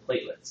cells, so are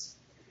platelets.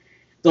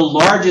 The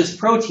largest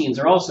proteins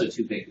are also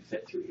too big to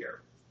fit through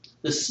here.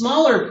 The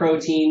smaller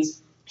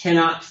proteins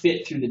cannot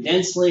fit through the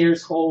dense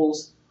layers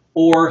holes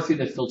or through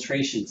the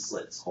filtration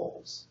slits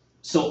holes.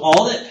 So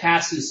all that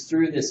passes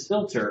through this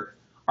filter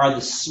are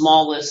the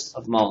smallest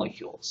of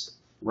molecules,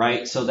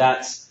 right? So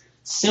that's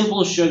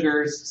simple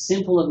sugars,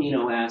 simple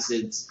amino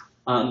acids,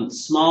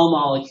 small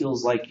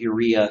molecules like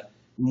urea.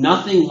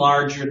 Nothing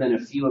larger than a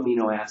few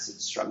amino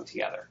acids strung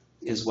together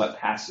is what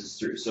passes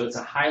through. So it's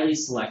a highly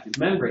selective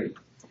membrane.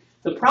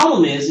 The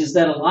problem is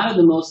that a lot of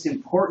the most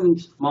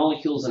important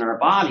molecules in our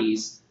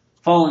bodies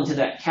fall into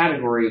that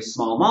category of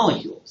small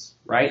molecules,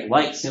 right?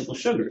 Like simple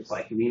sugars,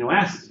 like amino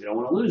acids. We don't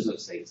want to lose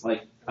those things.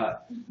 Like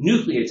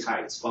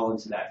nucleotides fall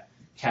into that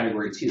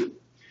category too.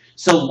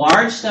 So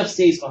large stuff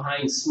stays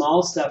behind,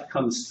 small stuff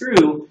comes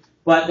through,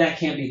 but that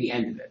can't be the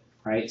end of it,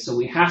 right? So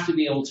we have to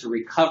be able to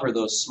recover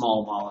those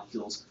small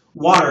molecules.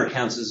 Water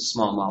counts as a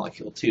small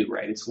molecule too,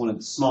 right? It's one of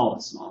the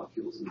smallest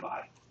molecules in the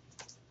body.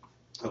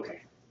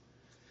 Okay.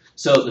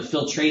 So the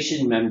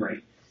filtration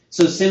membrane.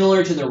 So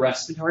similar to the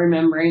respiratory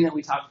membrane that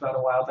we talked about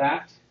a while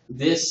back,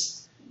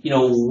 this, you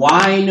know,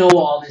 why know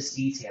all this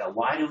detail?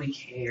 Why do we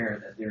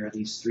care that there are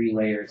these three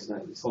layers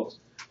and these holes?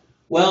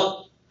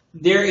 Well,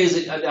 there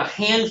is a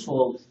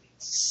handful,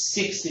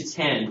 6 to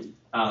 10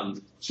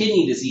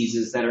 kidney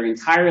diseases that are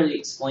entirely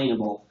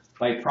explainable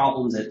by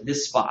problems at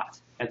this spot,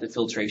 at the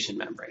filtration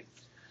membrane.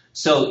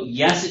 So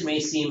yes, it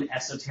may seem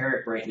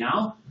esoteric right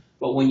now,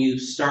 but when you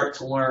start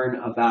to learn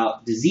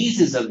about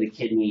diseases of the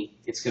kidney,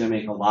 it's going to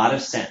make a lot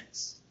of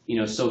sense. You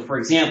know, so for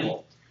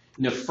example,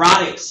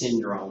 nephrotic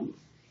syndrome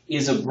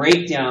is a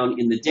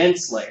breakdown in the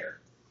dense layer,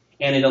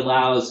 and it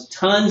allows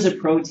tons of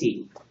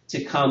protein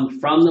to come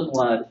from the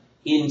blood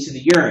into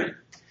the urine.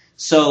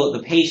 So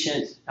the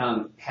patient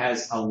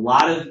has a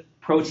lot of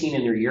protein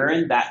in their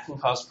urine. That can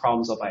cause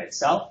problems all by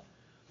itself.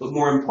 But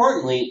more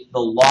importantly, the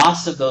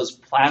loss of those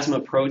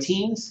plasma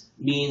proteins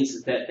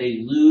means that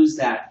they lose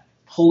that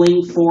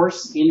pulling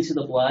force into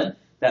the blood,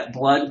 that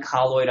blood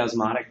colloid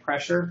osmotic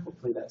pressure.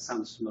 Hopefully that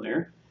sounds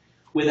familiar.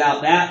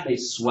 Without that, they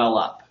swell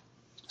up.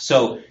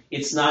 So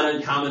it's not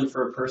uncommon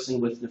for a person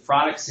with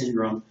nephrotic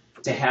syndrome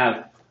to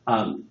have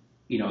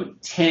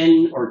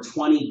 10 or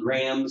 20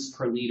 grams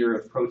per liter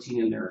of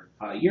protein in their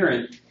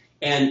urine,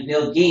 and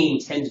they'll gain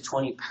 10 to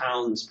 20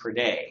 pounds per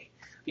day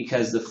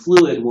because the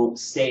fluid won't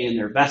stay in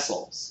their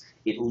vessels.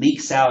 It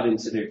leaks out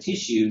into their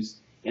tissues,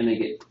 and they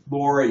get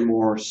more and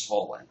more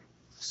swollen.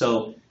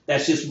 So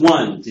that's just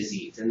one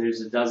disease, and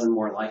there's a dozen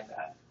more like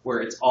that, where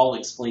it's all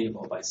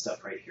explainable by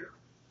stuff right here.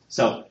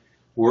 So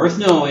worth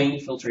knowing,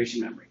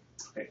 filtration membrane.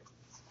 Okay.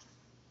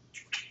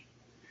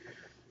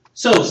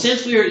 So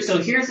here's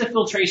the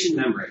filtration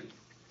membrane.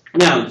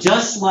 Now,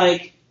 just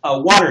like a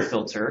water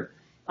filter,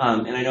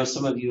 and I know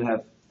some of you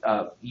have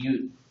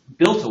you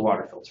built a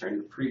water filter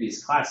in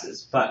previous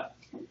classes, but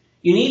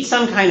you need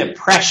some kind of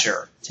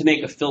pressure to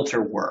make a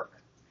filter work.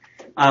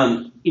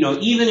 Even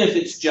if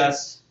it's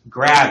just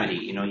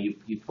gravity,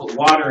 you put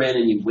water in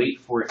and you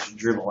wait for it to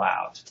dribble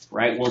out,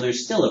 right? Well,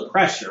 there's still a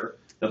pressure.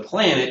 The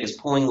planet is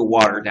pulling the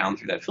water down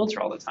through that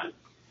filter all the time.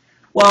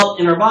 Well,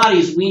 in our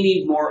bodies, we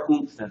need more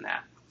oomph than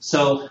that.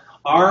 So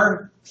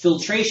our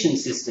filtration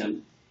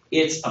system,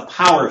 it's a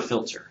power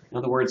filter. In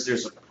other words,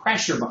 there's a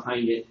pressure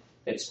behind it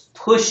that's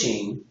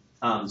pushing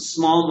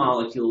small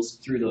molecules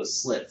through those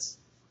slits.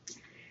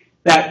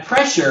 That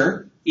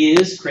pressure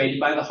is created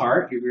by the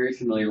heart. You're very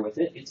familiar with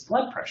it. It's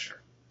blood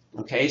pressure.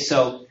 Okay,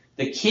 so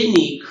the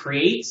kidney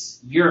creates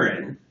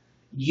urine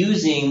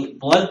using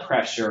blood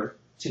pressure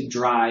to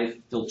drive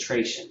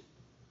filtration,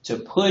 to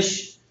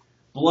push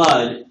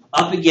blood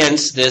up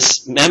against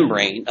this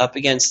membrane, up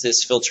against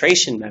this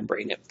filtration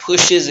membrane. It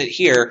pushes it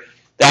here.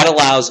 That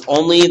allows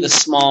only the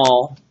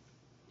small,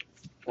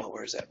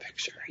 where's that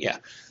picture? Yeah,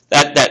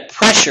 that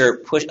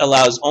pressure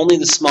allows only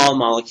the small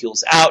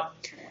molecules out.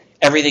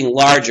 Everything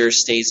larger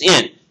stays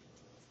in.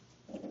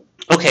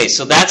 Okay,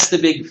 so that's the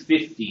big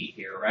 50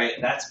 here, right?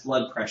 That's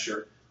blood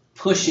pressure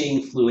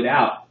pushing fluid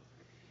out.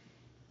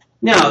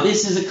 Now,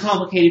 this is a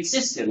complicated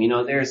system.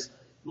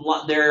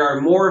 There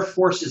are more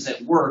forces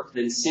at work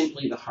than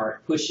simply the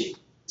heart pushing.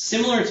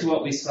 Similar to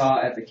what we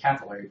saw at the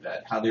capillary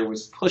bed, how there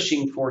was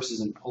pushing forces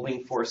and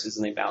pulling forces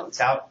and they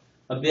balance out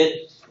a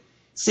bit.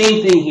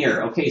 Same thing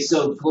here. Okay,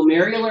 so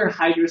glomerular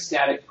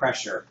hydrostatic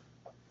pressure.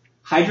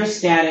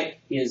 Hydrostatic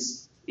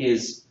is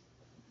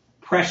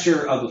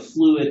pressure of a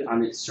fluid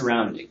on its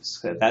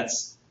surroundings. Okay,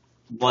 that's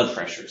blood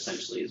pressure,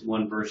 essentially, is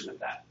one version of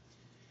that.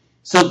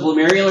 So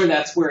glomerular,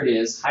 that's where it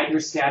is.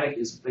 Hydrostatic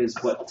is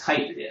what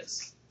type it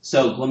is.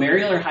 So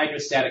glomerular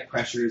hydrostatic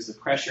pressure is the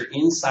pressure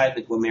inside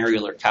the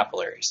glomerular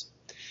capillaries,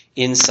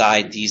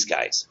 inside these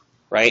guys,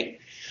 right?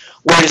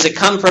 Where does it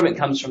come from? It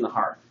comes from the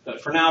heart.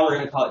 But for now, we're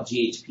going to call it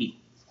GHP.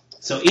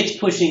 So it's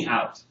pushing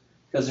out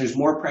because there's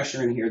more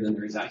pressure in here than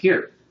there is out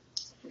here.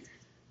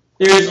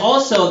 There is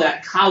also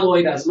that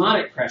colloid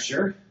osmotic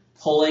pressure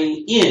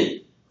pulling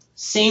in.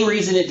 Same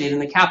reason it did in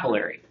the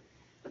capillary.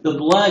 The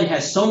blood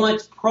has so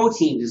much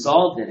protein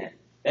dissolved in it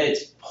that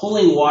it's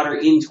pulling water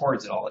in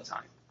towards it all the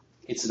time.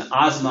 It's an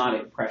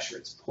osmotic pressure.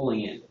 It's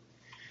pulling in.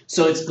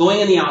 So it's going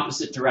in the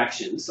opposite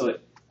direction. So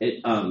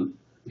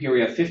here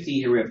we have 50,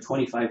 here we have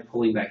 25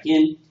 pulling back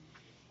in.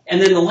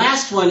 And then the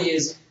last one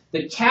is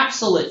the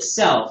capsule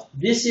itself.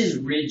 This is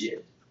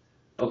rigid.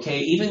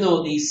 Okay, even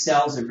though these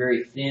cells are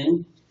very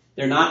thin,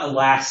 they're not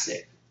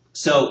elastic.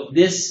 So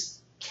this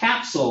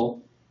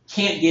capsule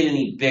can't get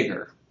any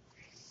bigger.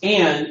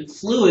 And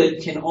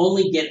fluid can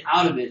only get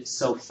out of it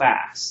so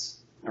fast.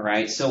 All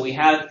right, so we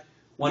have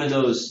one of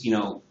those,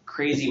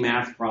 crazy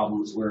math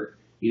problems where,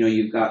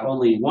 you've got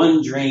only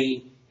one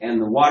drain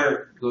and the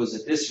water goes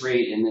at this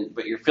rate,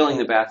 but you're filling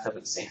the bathtub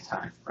at the same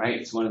time, right?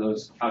 It's one of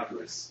those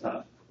calculus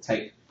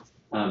type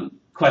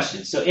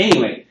questions. So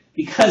anyway,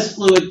 because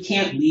fluid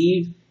can't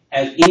leave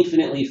as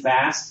infinitely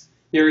fast,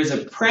 there is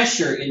a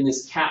pressure in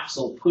this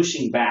capsule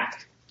pushing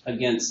back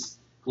against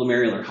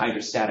glomerular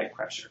hydrostatic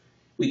pressure.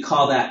 We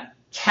call that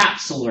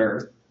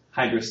capsular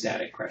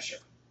hydrostatic pressure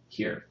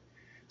here.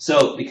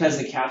 So because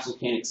the capsule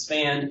can't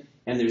expand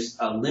and there's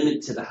a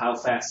limit to how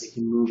fast it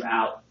can move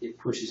out, it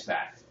pushes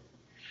back.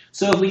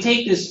 So if we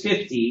take this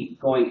 50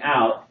 going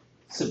out,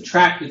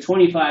 subtract the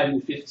 25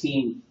 and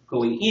 15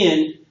 going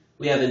in,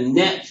 we have a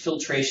net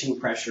filtration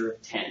pressure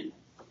of 10.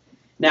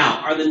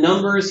 Now, are the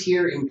numbers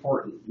here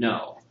important?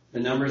 No. The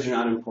numbers are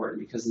not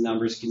important because the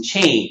numbers can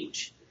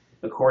change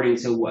according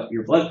to what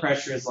your blood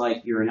pressure is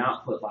like, urine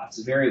output, lots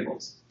of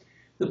variables.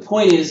 The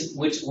point is,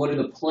 what are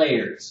the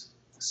players?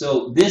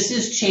 So this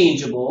is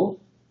changeable,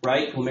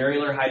 right?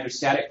 Glomerular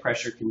hydrostatic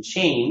pressure can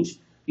change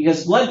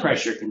because blood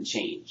pressure can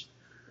change.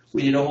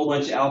 We did a whole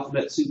bunch of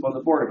alphabet soup on the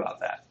board about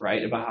that,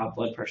 right? About how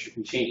blood pressure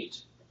can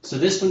change. So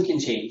this one can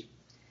change.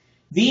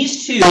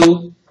 These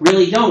two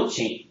really don't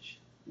change.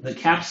 The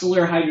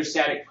capsular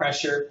hydrostatic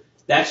pressure,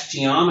 that's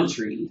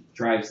geometry,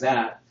 drives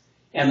that.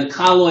 And the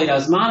colloid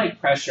osmotic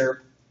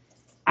pressure,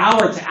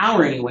 hour to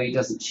hour anyway,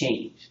 doesn't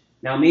change.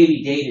 Now,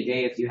 maybe day to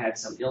day, if you had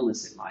some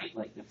illness, it might,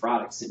 like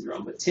nephrotic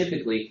syndrome, but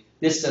typically,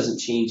 this doesn't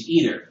change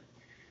either.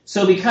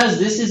 So because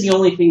this is the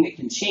only thing that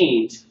can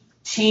change,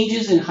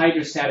 changes in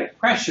hydrostatic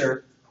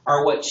pressure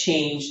are what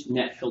change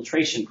net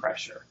filtration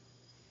pressure.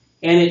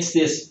 And it's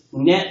this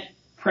net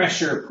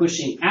pressure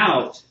pushing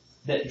out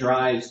that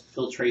drives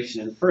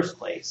filtration in the first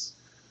place.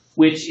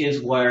 which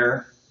is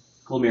where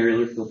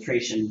glomerular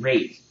filtration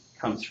rate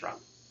comes from.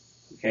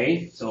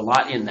 Okay, so a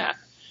lot in that.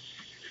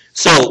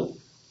 So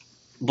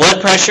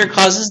blood pressure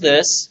causes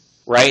this,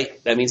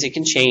 right? That means it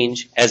can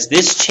change. As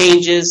this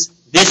changes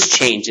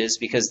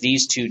because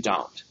these two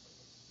don't.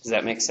 Does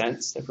that make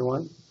sense,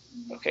 everyone?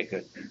 Okay,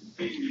 good.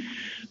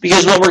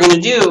 Because what we're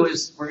going to do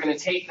is we're going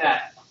to take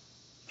that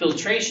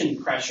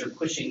filtration pressure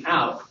pushing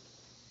out,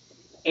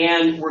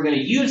 and we're going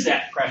to use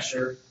that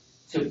pressure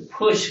to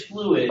push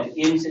fluid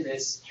into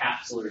this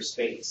capsular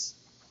space.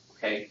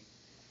 Okay.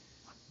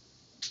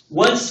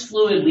 Once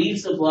fluid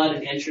leaves the blood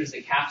and enters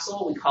the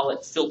capsule, we call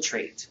it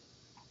filtrate.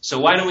 So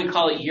why don't we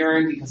call it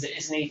urine? Because it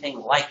isn't anything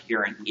like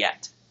urine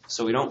yet.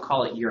 So we don't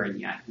call it urine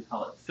yet. We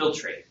call it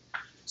filtrate.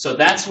 So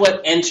that's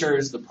what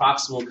enters the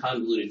proximal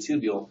convoluted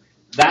tubule.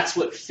 That's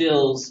what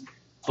fills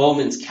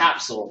Bowman's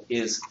capsule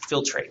is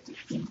filtrate.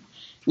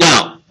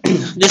 Now,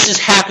 this is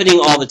happening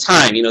all the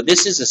time. You know,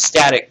 this is a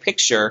static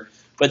picture,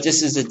 but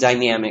this is a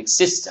dynamic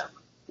system,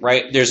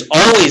 right? There's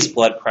always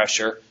blood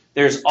pressure.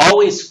 There's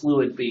always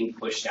fluid being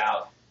pushed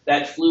out.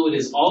 That fluid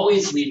is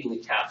always leaving the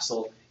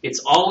capsule.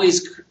 It's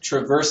always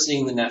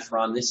traversing the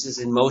nephron. This is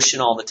in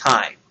motion all the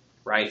time,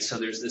 right? So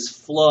there's this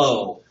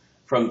flow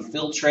from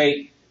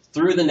filtrate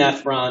through the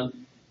nephron,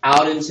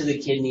 out into the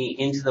kidney,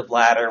 into the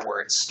bladder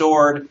where it's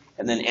stored,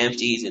 and then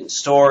emptied and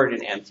stored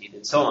and emptied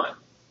and so on.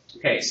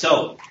 Okay,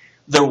 so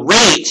the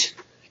rate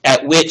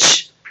at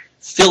which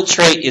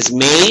filtrate is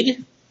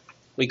made,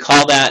 we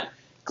call that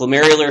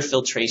glomerular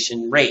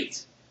filtration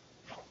rate.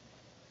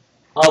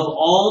 Of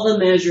all the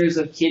measures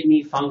of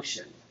kidney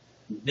function,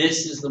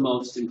 this is the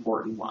most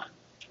important one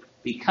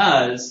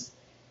because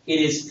it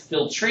is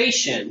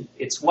filtration,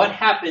 it's what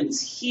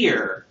happens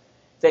here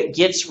that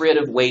gets rid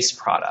of waste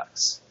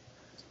products.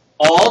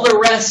 All the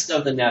rest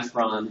of the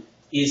nephron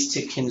is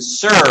to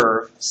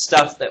conserve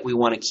stuff that we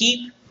want to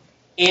keep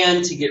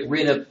and to get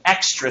rid of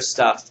extra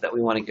stuff that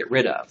we want to get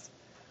rid of.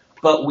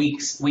 But we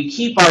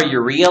keep our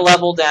urea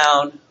level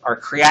down, our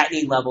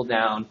creatinine level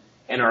down,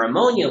 and our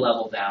ammonia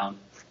level down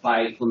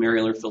by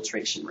glomerular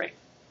filtration rate.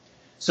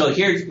 So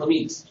here, let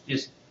me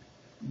just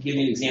give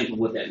you an example of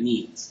what that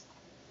means.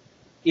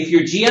 If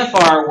your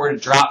GFR were to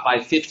drop by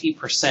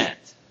 50%,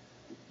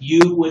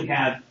 you would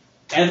have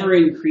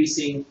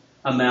ever-increasing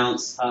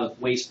amounts of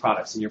waste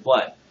products in your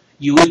blood.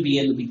 You would be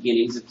in the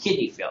beginnings of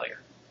kidney failure,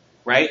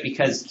 right?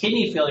 Because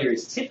kidney failure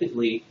is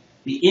typically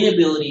the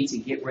inability to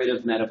get rid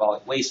of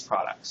metabolic waste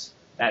products.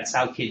 That's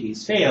how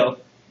kidneys fail,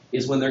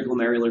 is when their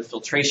glomerular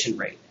filtration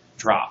rate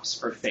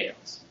drops or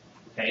fails,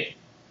 okay?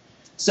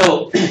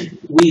 So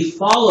we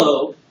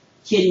follow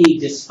kidney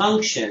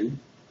dysfunction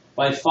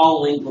by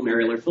following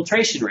glomerular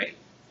filtration rate.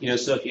 You know,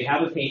 so if you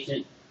have a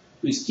patient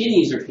whose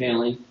kidneys are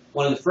failing,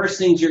 one of the first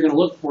things you're going to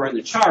look for in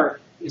the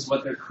chart is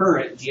what their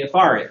current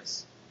GFR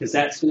is, because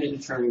that's going to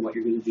determine what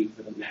you're going to do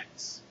for them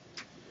next.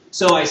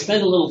 So I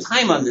spend a little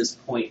time on this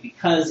point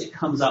because it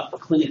comes up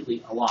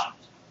clinically a lot.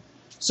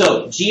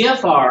 So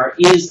GFR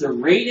is the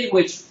rate at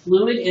which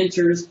fluid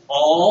enters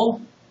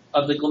all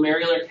of the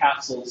glomerular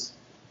capsules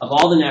of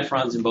all the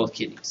nephrons in both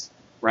kidneys,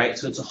 right?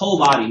 So it's a whole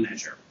body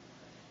measure.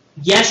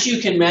 Yes,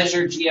 you can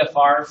measure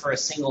GFR for a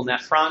single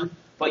nephron,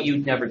 but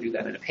you'd never do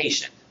that in a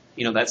patient.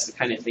 You know, that's the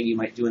kind of thing you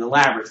might do in a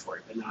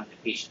laboratory, but not in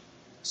a patient.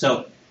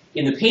 So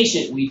in the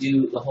patient, we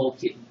do the whole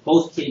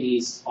both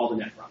kidneys, all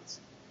the nephrons.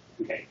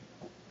 Okay.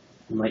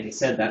 And like I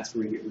said, that's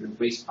where we get rid of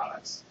waste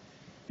products.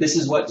 This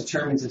is what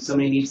determines if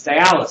somebody needs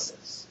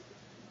dialysis.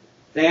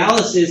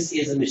 Dialysis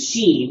is a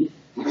machine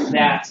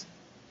that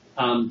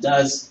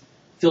does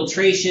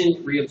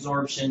filtration,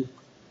 reabsorption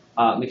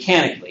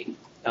mechanically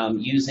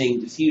using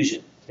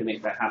diffusion to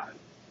make that happen.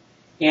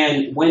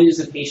 And when does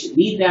a patient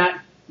need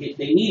that?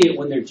 They need it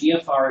when their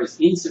GFR is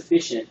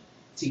insufficient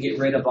to get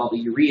rid of all the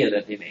urea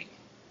that they make,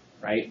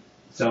 right?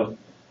 So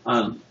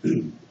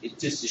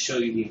just to show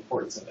you the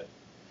importance of it.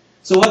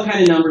 So what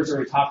kind of numbers are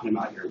we talking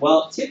about here?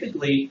 Well,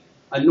 typically,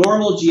 a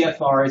normal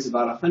GFR is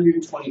about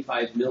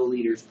 125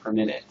 milliliters per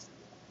minute.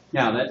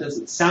 Now, that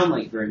doesn't sound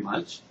like very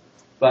much,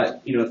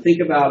 but, you know, think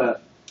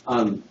about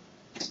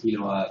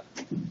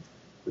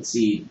let's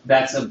see,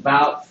 that's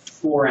about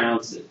 4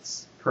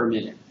 ounces per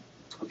minute,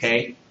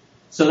 okay?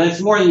 So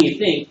that's more than you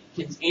think,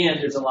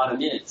 and there's a lot of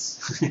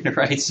minutes,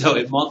 right? So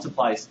it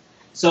multiplies.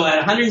 So at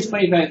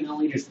 125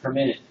 milliliters per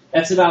minute,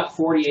 that's about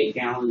 48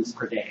 gallons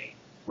per day,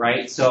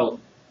 right? So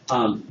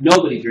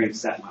nobody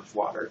drinks that much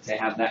water to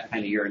have that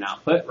kind of urine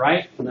output,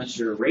 right? Unless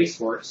you're a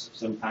racehorse of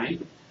some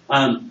kind,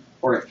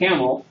 or a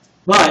camel.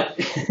 But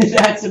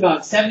that's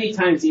about 70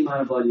 times the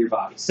amount of blood in your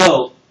body.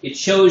 So it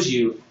shows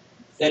you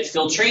that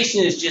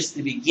filtration is just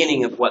the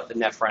beginning of what the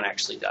nephron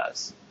actually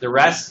does. The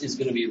rest is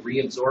going to be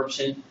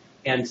reabsorption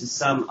and to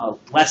some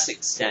less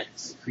extent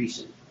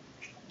secretion.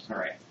 All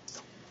right.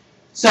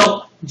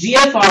 So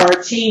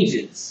GFR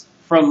changes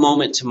from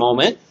moment to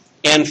moment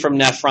and from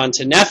nephron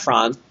to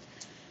nephron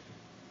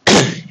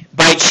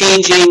by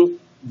changing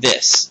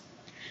this.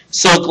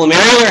 So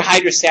glomerular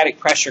hydrostatic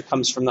pressure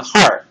comes from the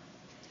heart.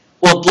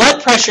 Well,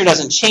 blood pressure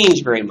doesn't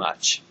change very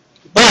much,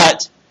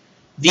 but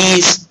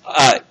these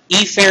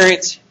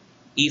efferent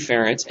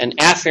efferent, and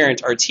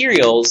afferent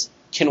arterioles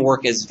can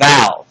work as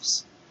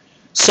valves.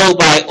 So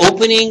by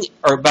opening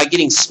or by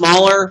getting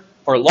smaller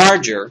or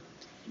larger,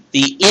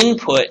 the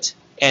input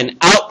and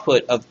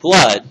output of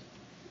blood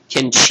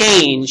can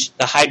change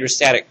the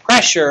hydrostatic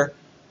pressure,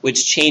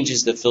 which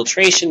changes the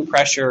filtration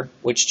pressure,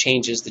 which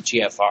changes the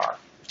GFR.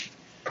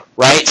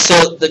 Right?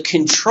 So the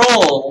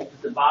control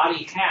the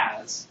body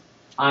has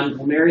on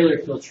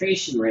glomerular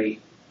filtration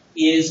rate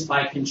is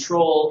by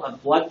control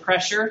of blood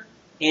pressure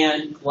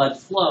and blood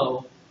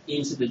flow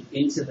into the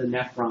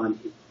nephron,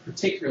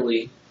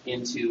 particularly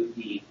into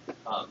the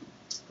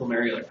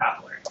glomerular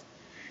capillary.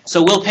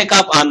 So we'll pick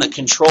up on the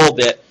control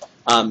bit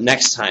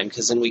next time,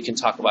 because then we can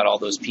talk about all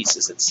those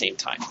pieces at the same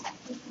time.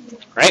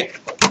 Right?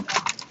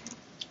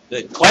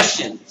 Good.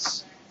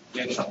 Questions?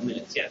 We have a couple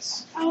minutes.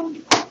 Yes.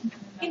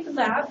 In the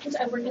lab, because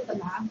I work at the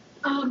lab,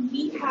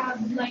 we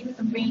have like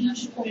a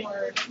range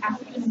for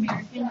African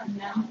American and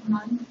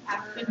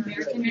non-African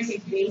American that they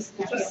base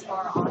the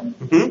GFR on.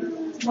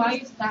 Mm-hmm. Why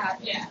is that?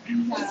 Yeah.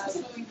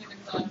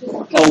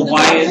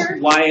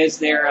 Why is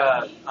there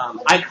a?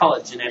 I call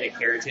it genetic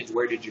heritage.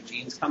 Where did your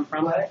genes come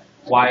from?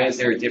 Why is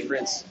there a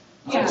difference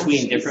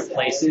between different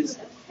places?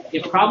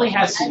 It probably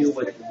has to do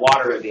with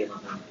water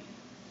availability.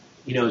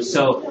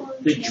 So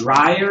the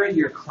drier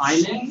your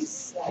climate,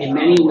 in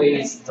many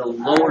ways, the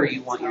lower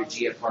you want your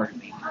GFR to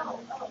be.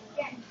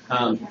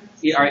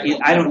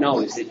 I don't know.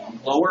 Is it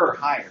lower or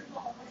higher?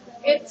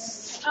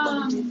 It's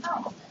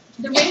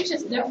the range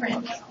is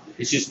different.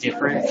 It's just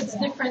different. It's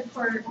different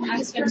for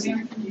African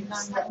American and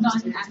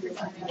non-African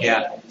American.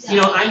 Yeah.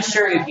 I'm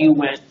sure if you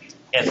went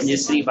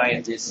ethnicity by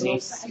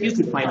ethnicity, you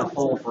could find a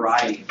whole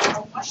variety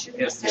of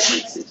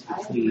differences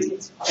between.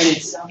 And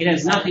it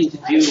has nothing to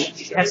do.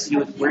 It has to do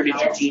with where did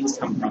your genes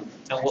come from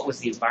and what was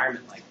the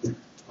environment like.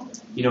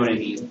 You know what I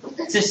mean?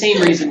 It's the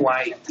same reason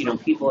why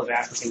people of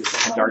African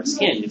descent have dark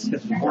skin. It's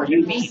because there's more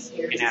UV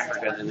in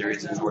Africa than there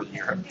is in Northern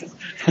Europe.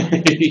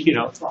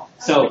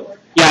 So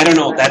yeah, I don't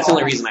know. That's the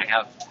only reason I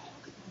have.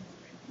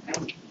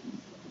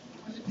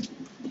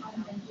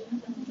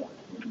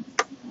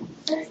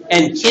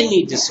 And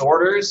kidney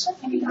disorders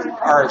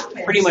are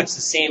pretty much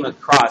the same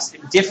across.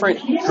 Different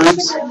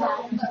groups,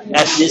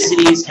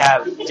 ethnicities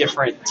have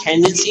different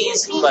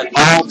tendencies, but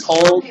all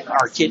told,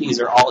 our kidneys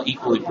are all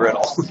equally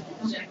brittle.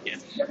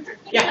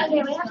 Yeah.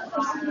 Okay, we have a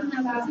question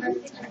about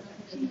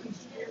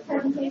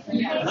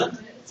presentation.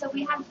 So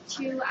we have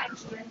two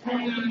ideas.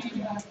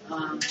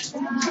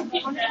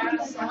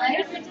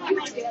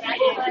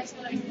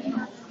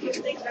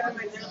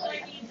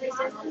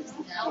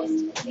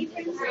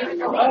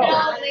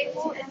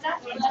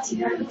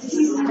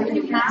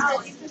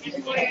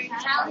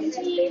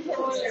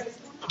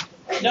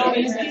 No,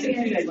 it's a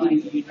good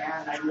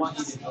idea. I want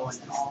you to go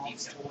into all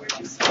these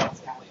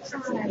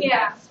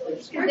Yeah.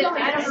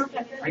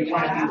 I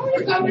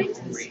don't know if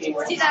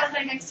see, that was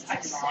my next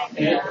question.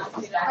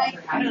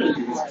 I don't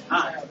know.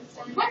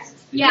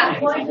 Yeah.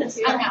 Okay. So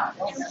you guys have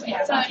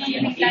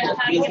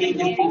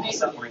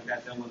Something like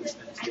that, don't want to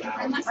spend 2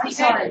 hours. I'm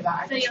sorry.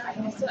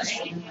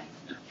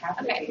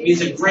 Okay.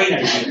 It's a great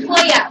idea.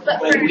 Well, yeah, but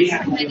for we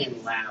have to do it in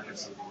the lab or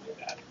something like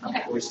that.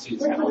 Okay. Or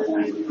students have more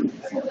time.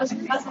 That's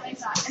what I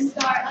thought. And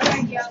so our other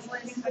idea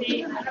was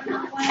putting and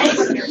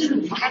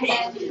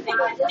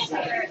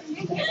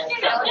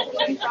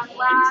then from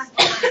glass,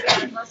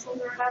 muscles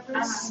or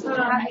whatever. So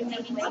having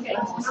them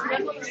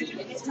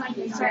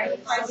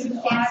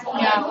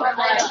Yeah, or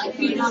like if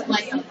you have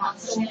like a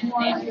function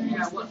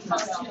and what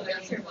function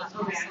you're sure what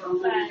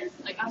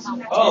like I'm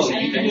not. Oh,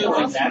 you can do it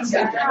like that.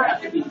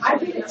 That would be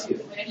good too.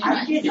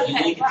 You can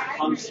link it to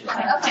function,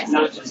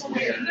 not just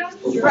where.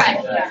 right.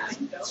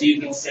 So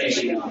you can say,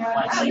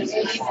 flexes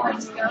and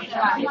arms.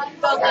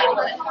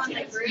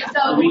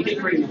 So We can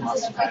bring them up.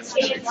 So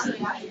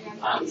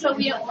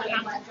we don't want to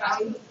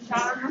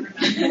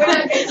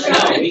No,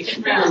 we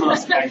can bring them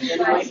up. But it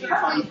might be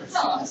fun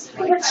for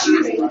students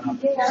to run up.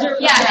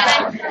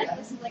 yeah, and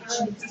this is like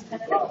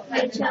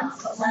by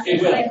chance.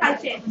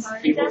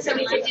 So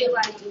we could do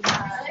like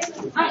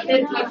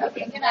then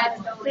we can add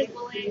the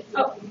labeling.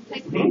 Oh,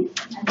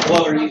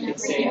 Well, or you could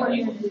say,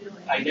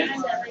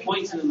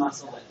 point to the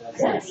muscle that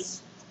does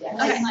this.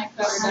 Okay, like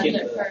Skip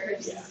it.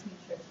 first. Yeah.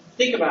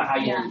 Think about how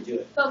you want to do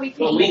it. but we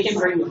Well, can. we can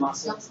bring the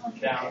muscles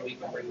down, we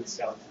can bring the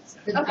skeletons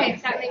down. Okay,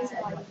 that makes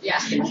sense. Yeah.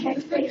 So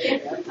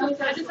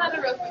I just have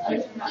a real quick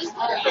question about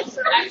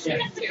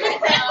actually too.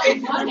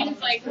 One is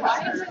like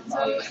why is it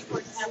so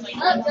important to have like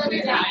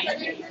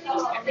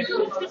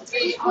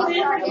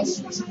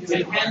It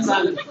depends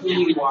on who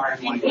you are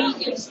and what you're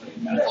doing.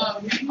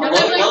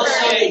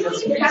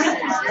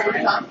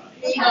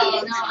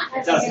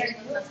 It doesn't.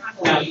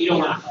 Now, you don't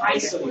want a high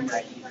sodium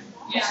red either.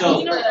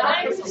 So,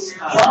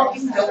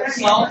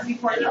 12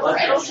 before the blood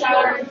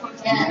pressure.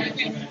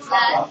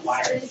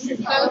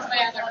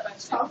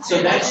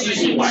 So that's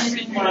usually why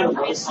people on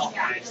the low salt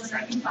diet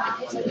try to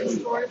find because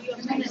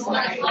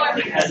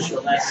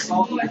the less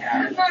salt you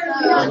have,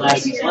 the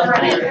less blood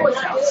pressure, which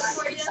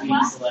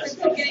means the less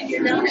blood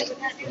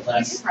the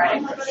less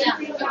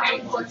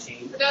blood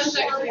change.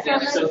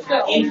 So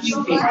if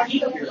you can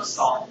keep your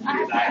salt in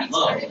your diet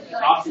low,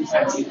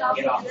 oftentimes you can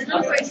get off the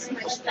blood pressure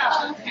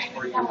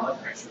or your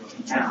blood pressure will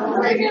be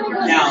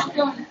down.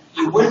 Now,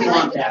 you wouldn't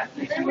want that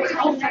if you were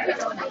healthy,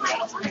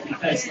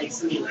 because like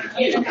somebody like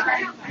you,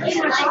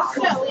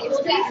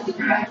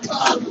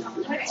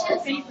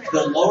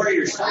 the lower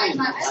your sodium,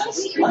 the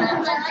less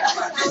blood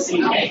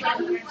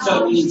pressure.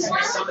 So it means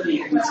somebody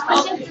who's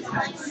healthy and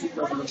has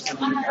super low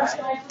sodium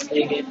diet,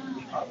 they get what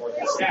we call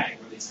orthostatic,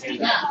 where they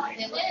stand up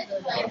and they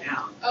go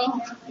down,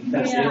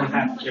 because they don't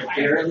have, they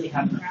barely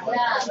have enough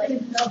blood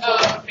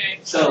pressure.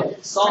 So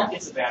salt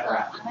gets a bad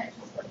rap.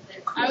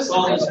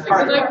 Salt is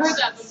part of it. I've heard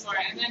that before,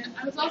 and then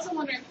I was also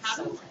wondering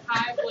how does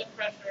high blood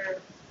pressure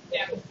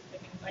damage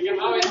chickens? Like I've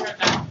always heard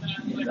that. But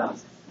I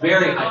was like,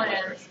 very high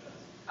blood pressure.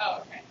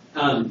 oh, okay.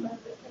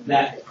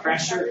 That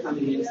pressure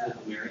coming into the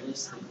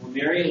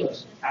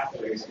glomerulus,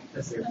 capillaries,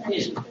 because they're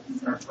thin,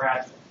 are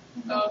fragile.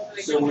 Oh,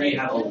 So when you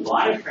have a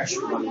lot of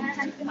pressure running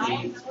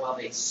into them,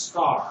 they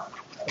scar.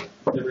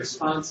 The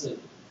responsive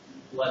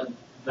blood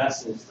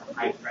vessels to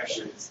high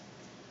pressures,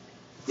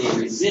 they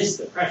resist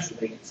the pressure.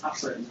 They get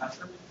tougher and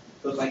tougher.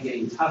 But by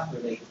getting tougher,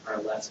 they are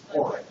less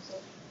porous.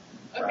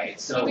 Right?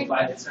 So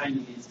by the time you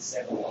get to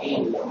 70,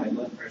 80 with high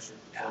blood pressure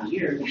down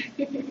here,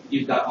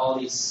 you've got all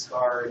these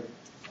scarred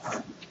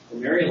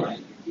glomeruli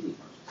in your kidney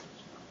function.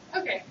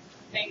 Okay,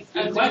 thanks.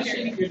 Good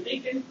question if you're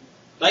thinking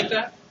like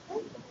that.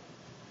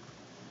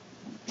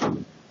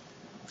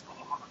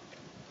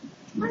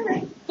 All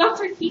right.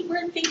 Dr. Keith,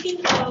 we're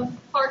thinking of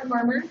heart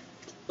murmur.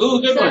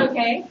 Ooh, good Is that one.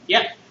 okay?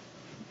 Yep.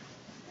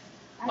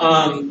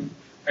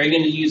 Are you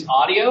going to use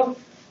audio?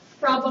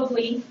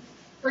 Probably.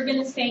 We're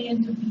going to stay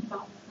in the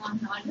default. I'm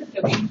just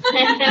joking. No,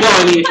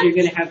 I mean, if you're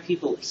going to have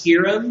people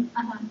hear them,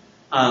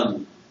 Uh-huh.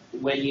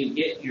 when you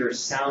get your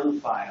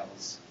sound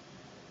files,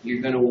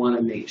 you're going to want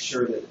to make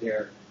sure that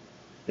they're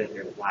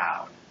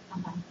loud,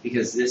 Uh-huh.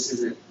 because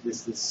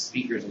the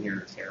speakers in here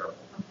are terrible.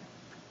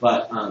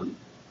 But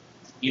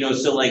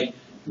so like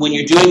when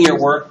you're doing your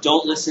work,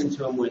 don't listen to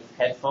them with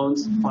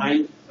headphones. Mm-hmm.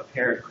 Find a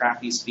pair of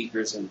crappy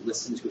speakers and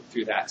listen to it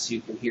through that, so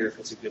you can hear if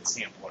it's a good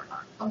sample or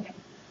not. Okay.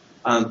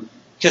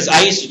 Because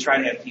I used to try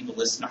to have people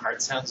listen to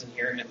heart sounds in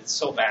here, and it's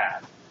so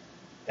bad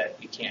that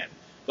you can't.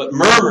 But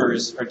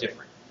murmurs are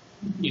different.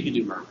 You can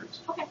do murmurs.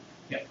 Okay.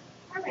 Okay.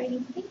 All righty.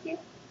 Thank you.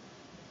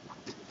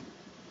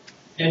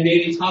 And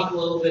maybe talk a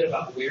little bit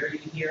about where you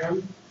hear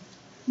them.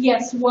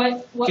 Yes.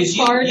 What Because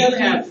part you of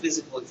have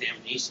physical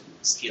examination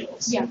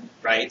skills. Yeah.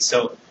 Right?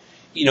 So,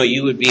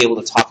 you would be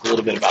able to talk a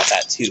little bit about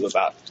that too,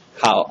 about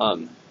how,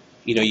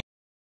 you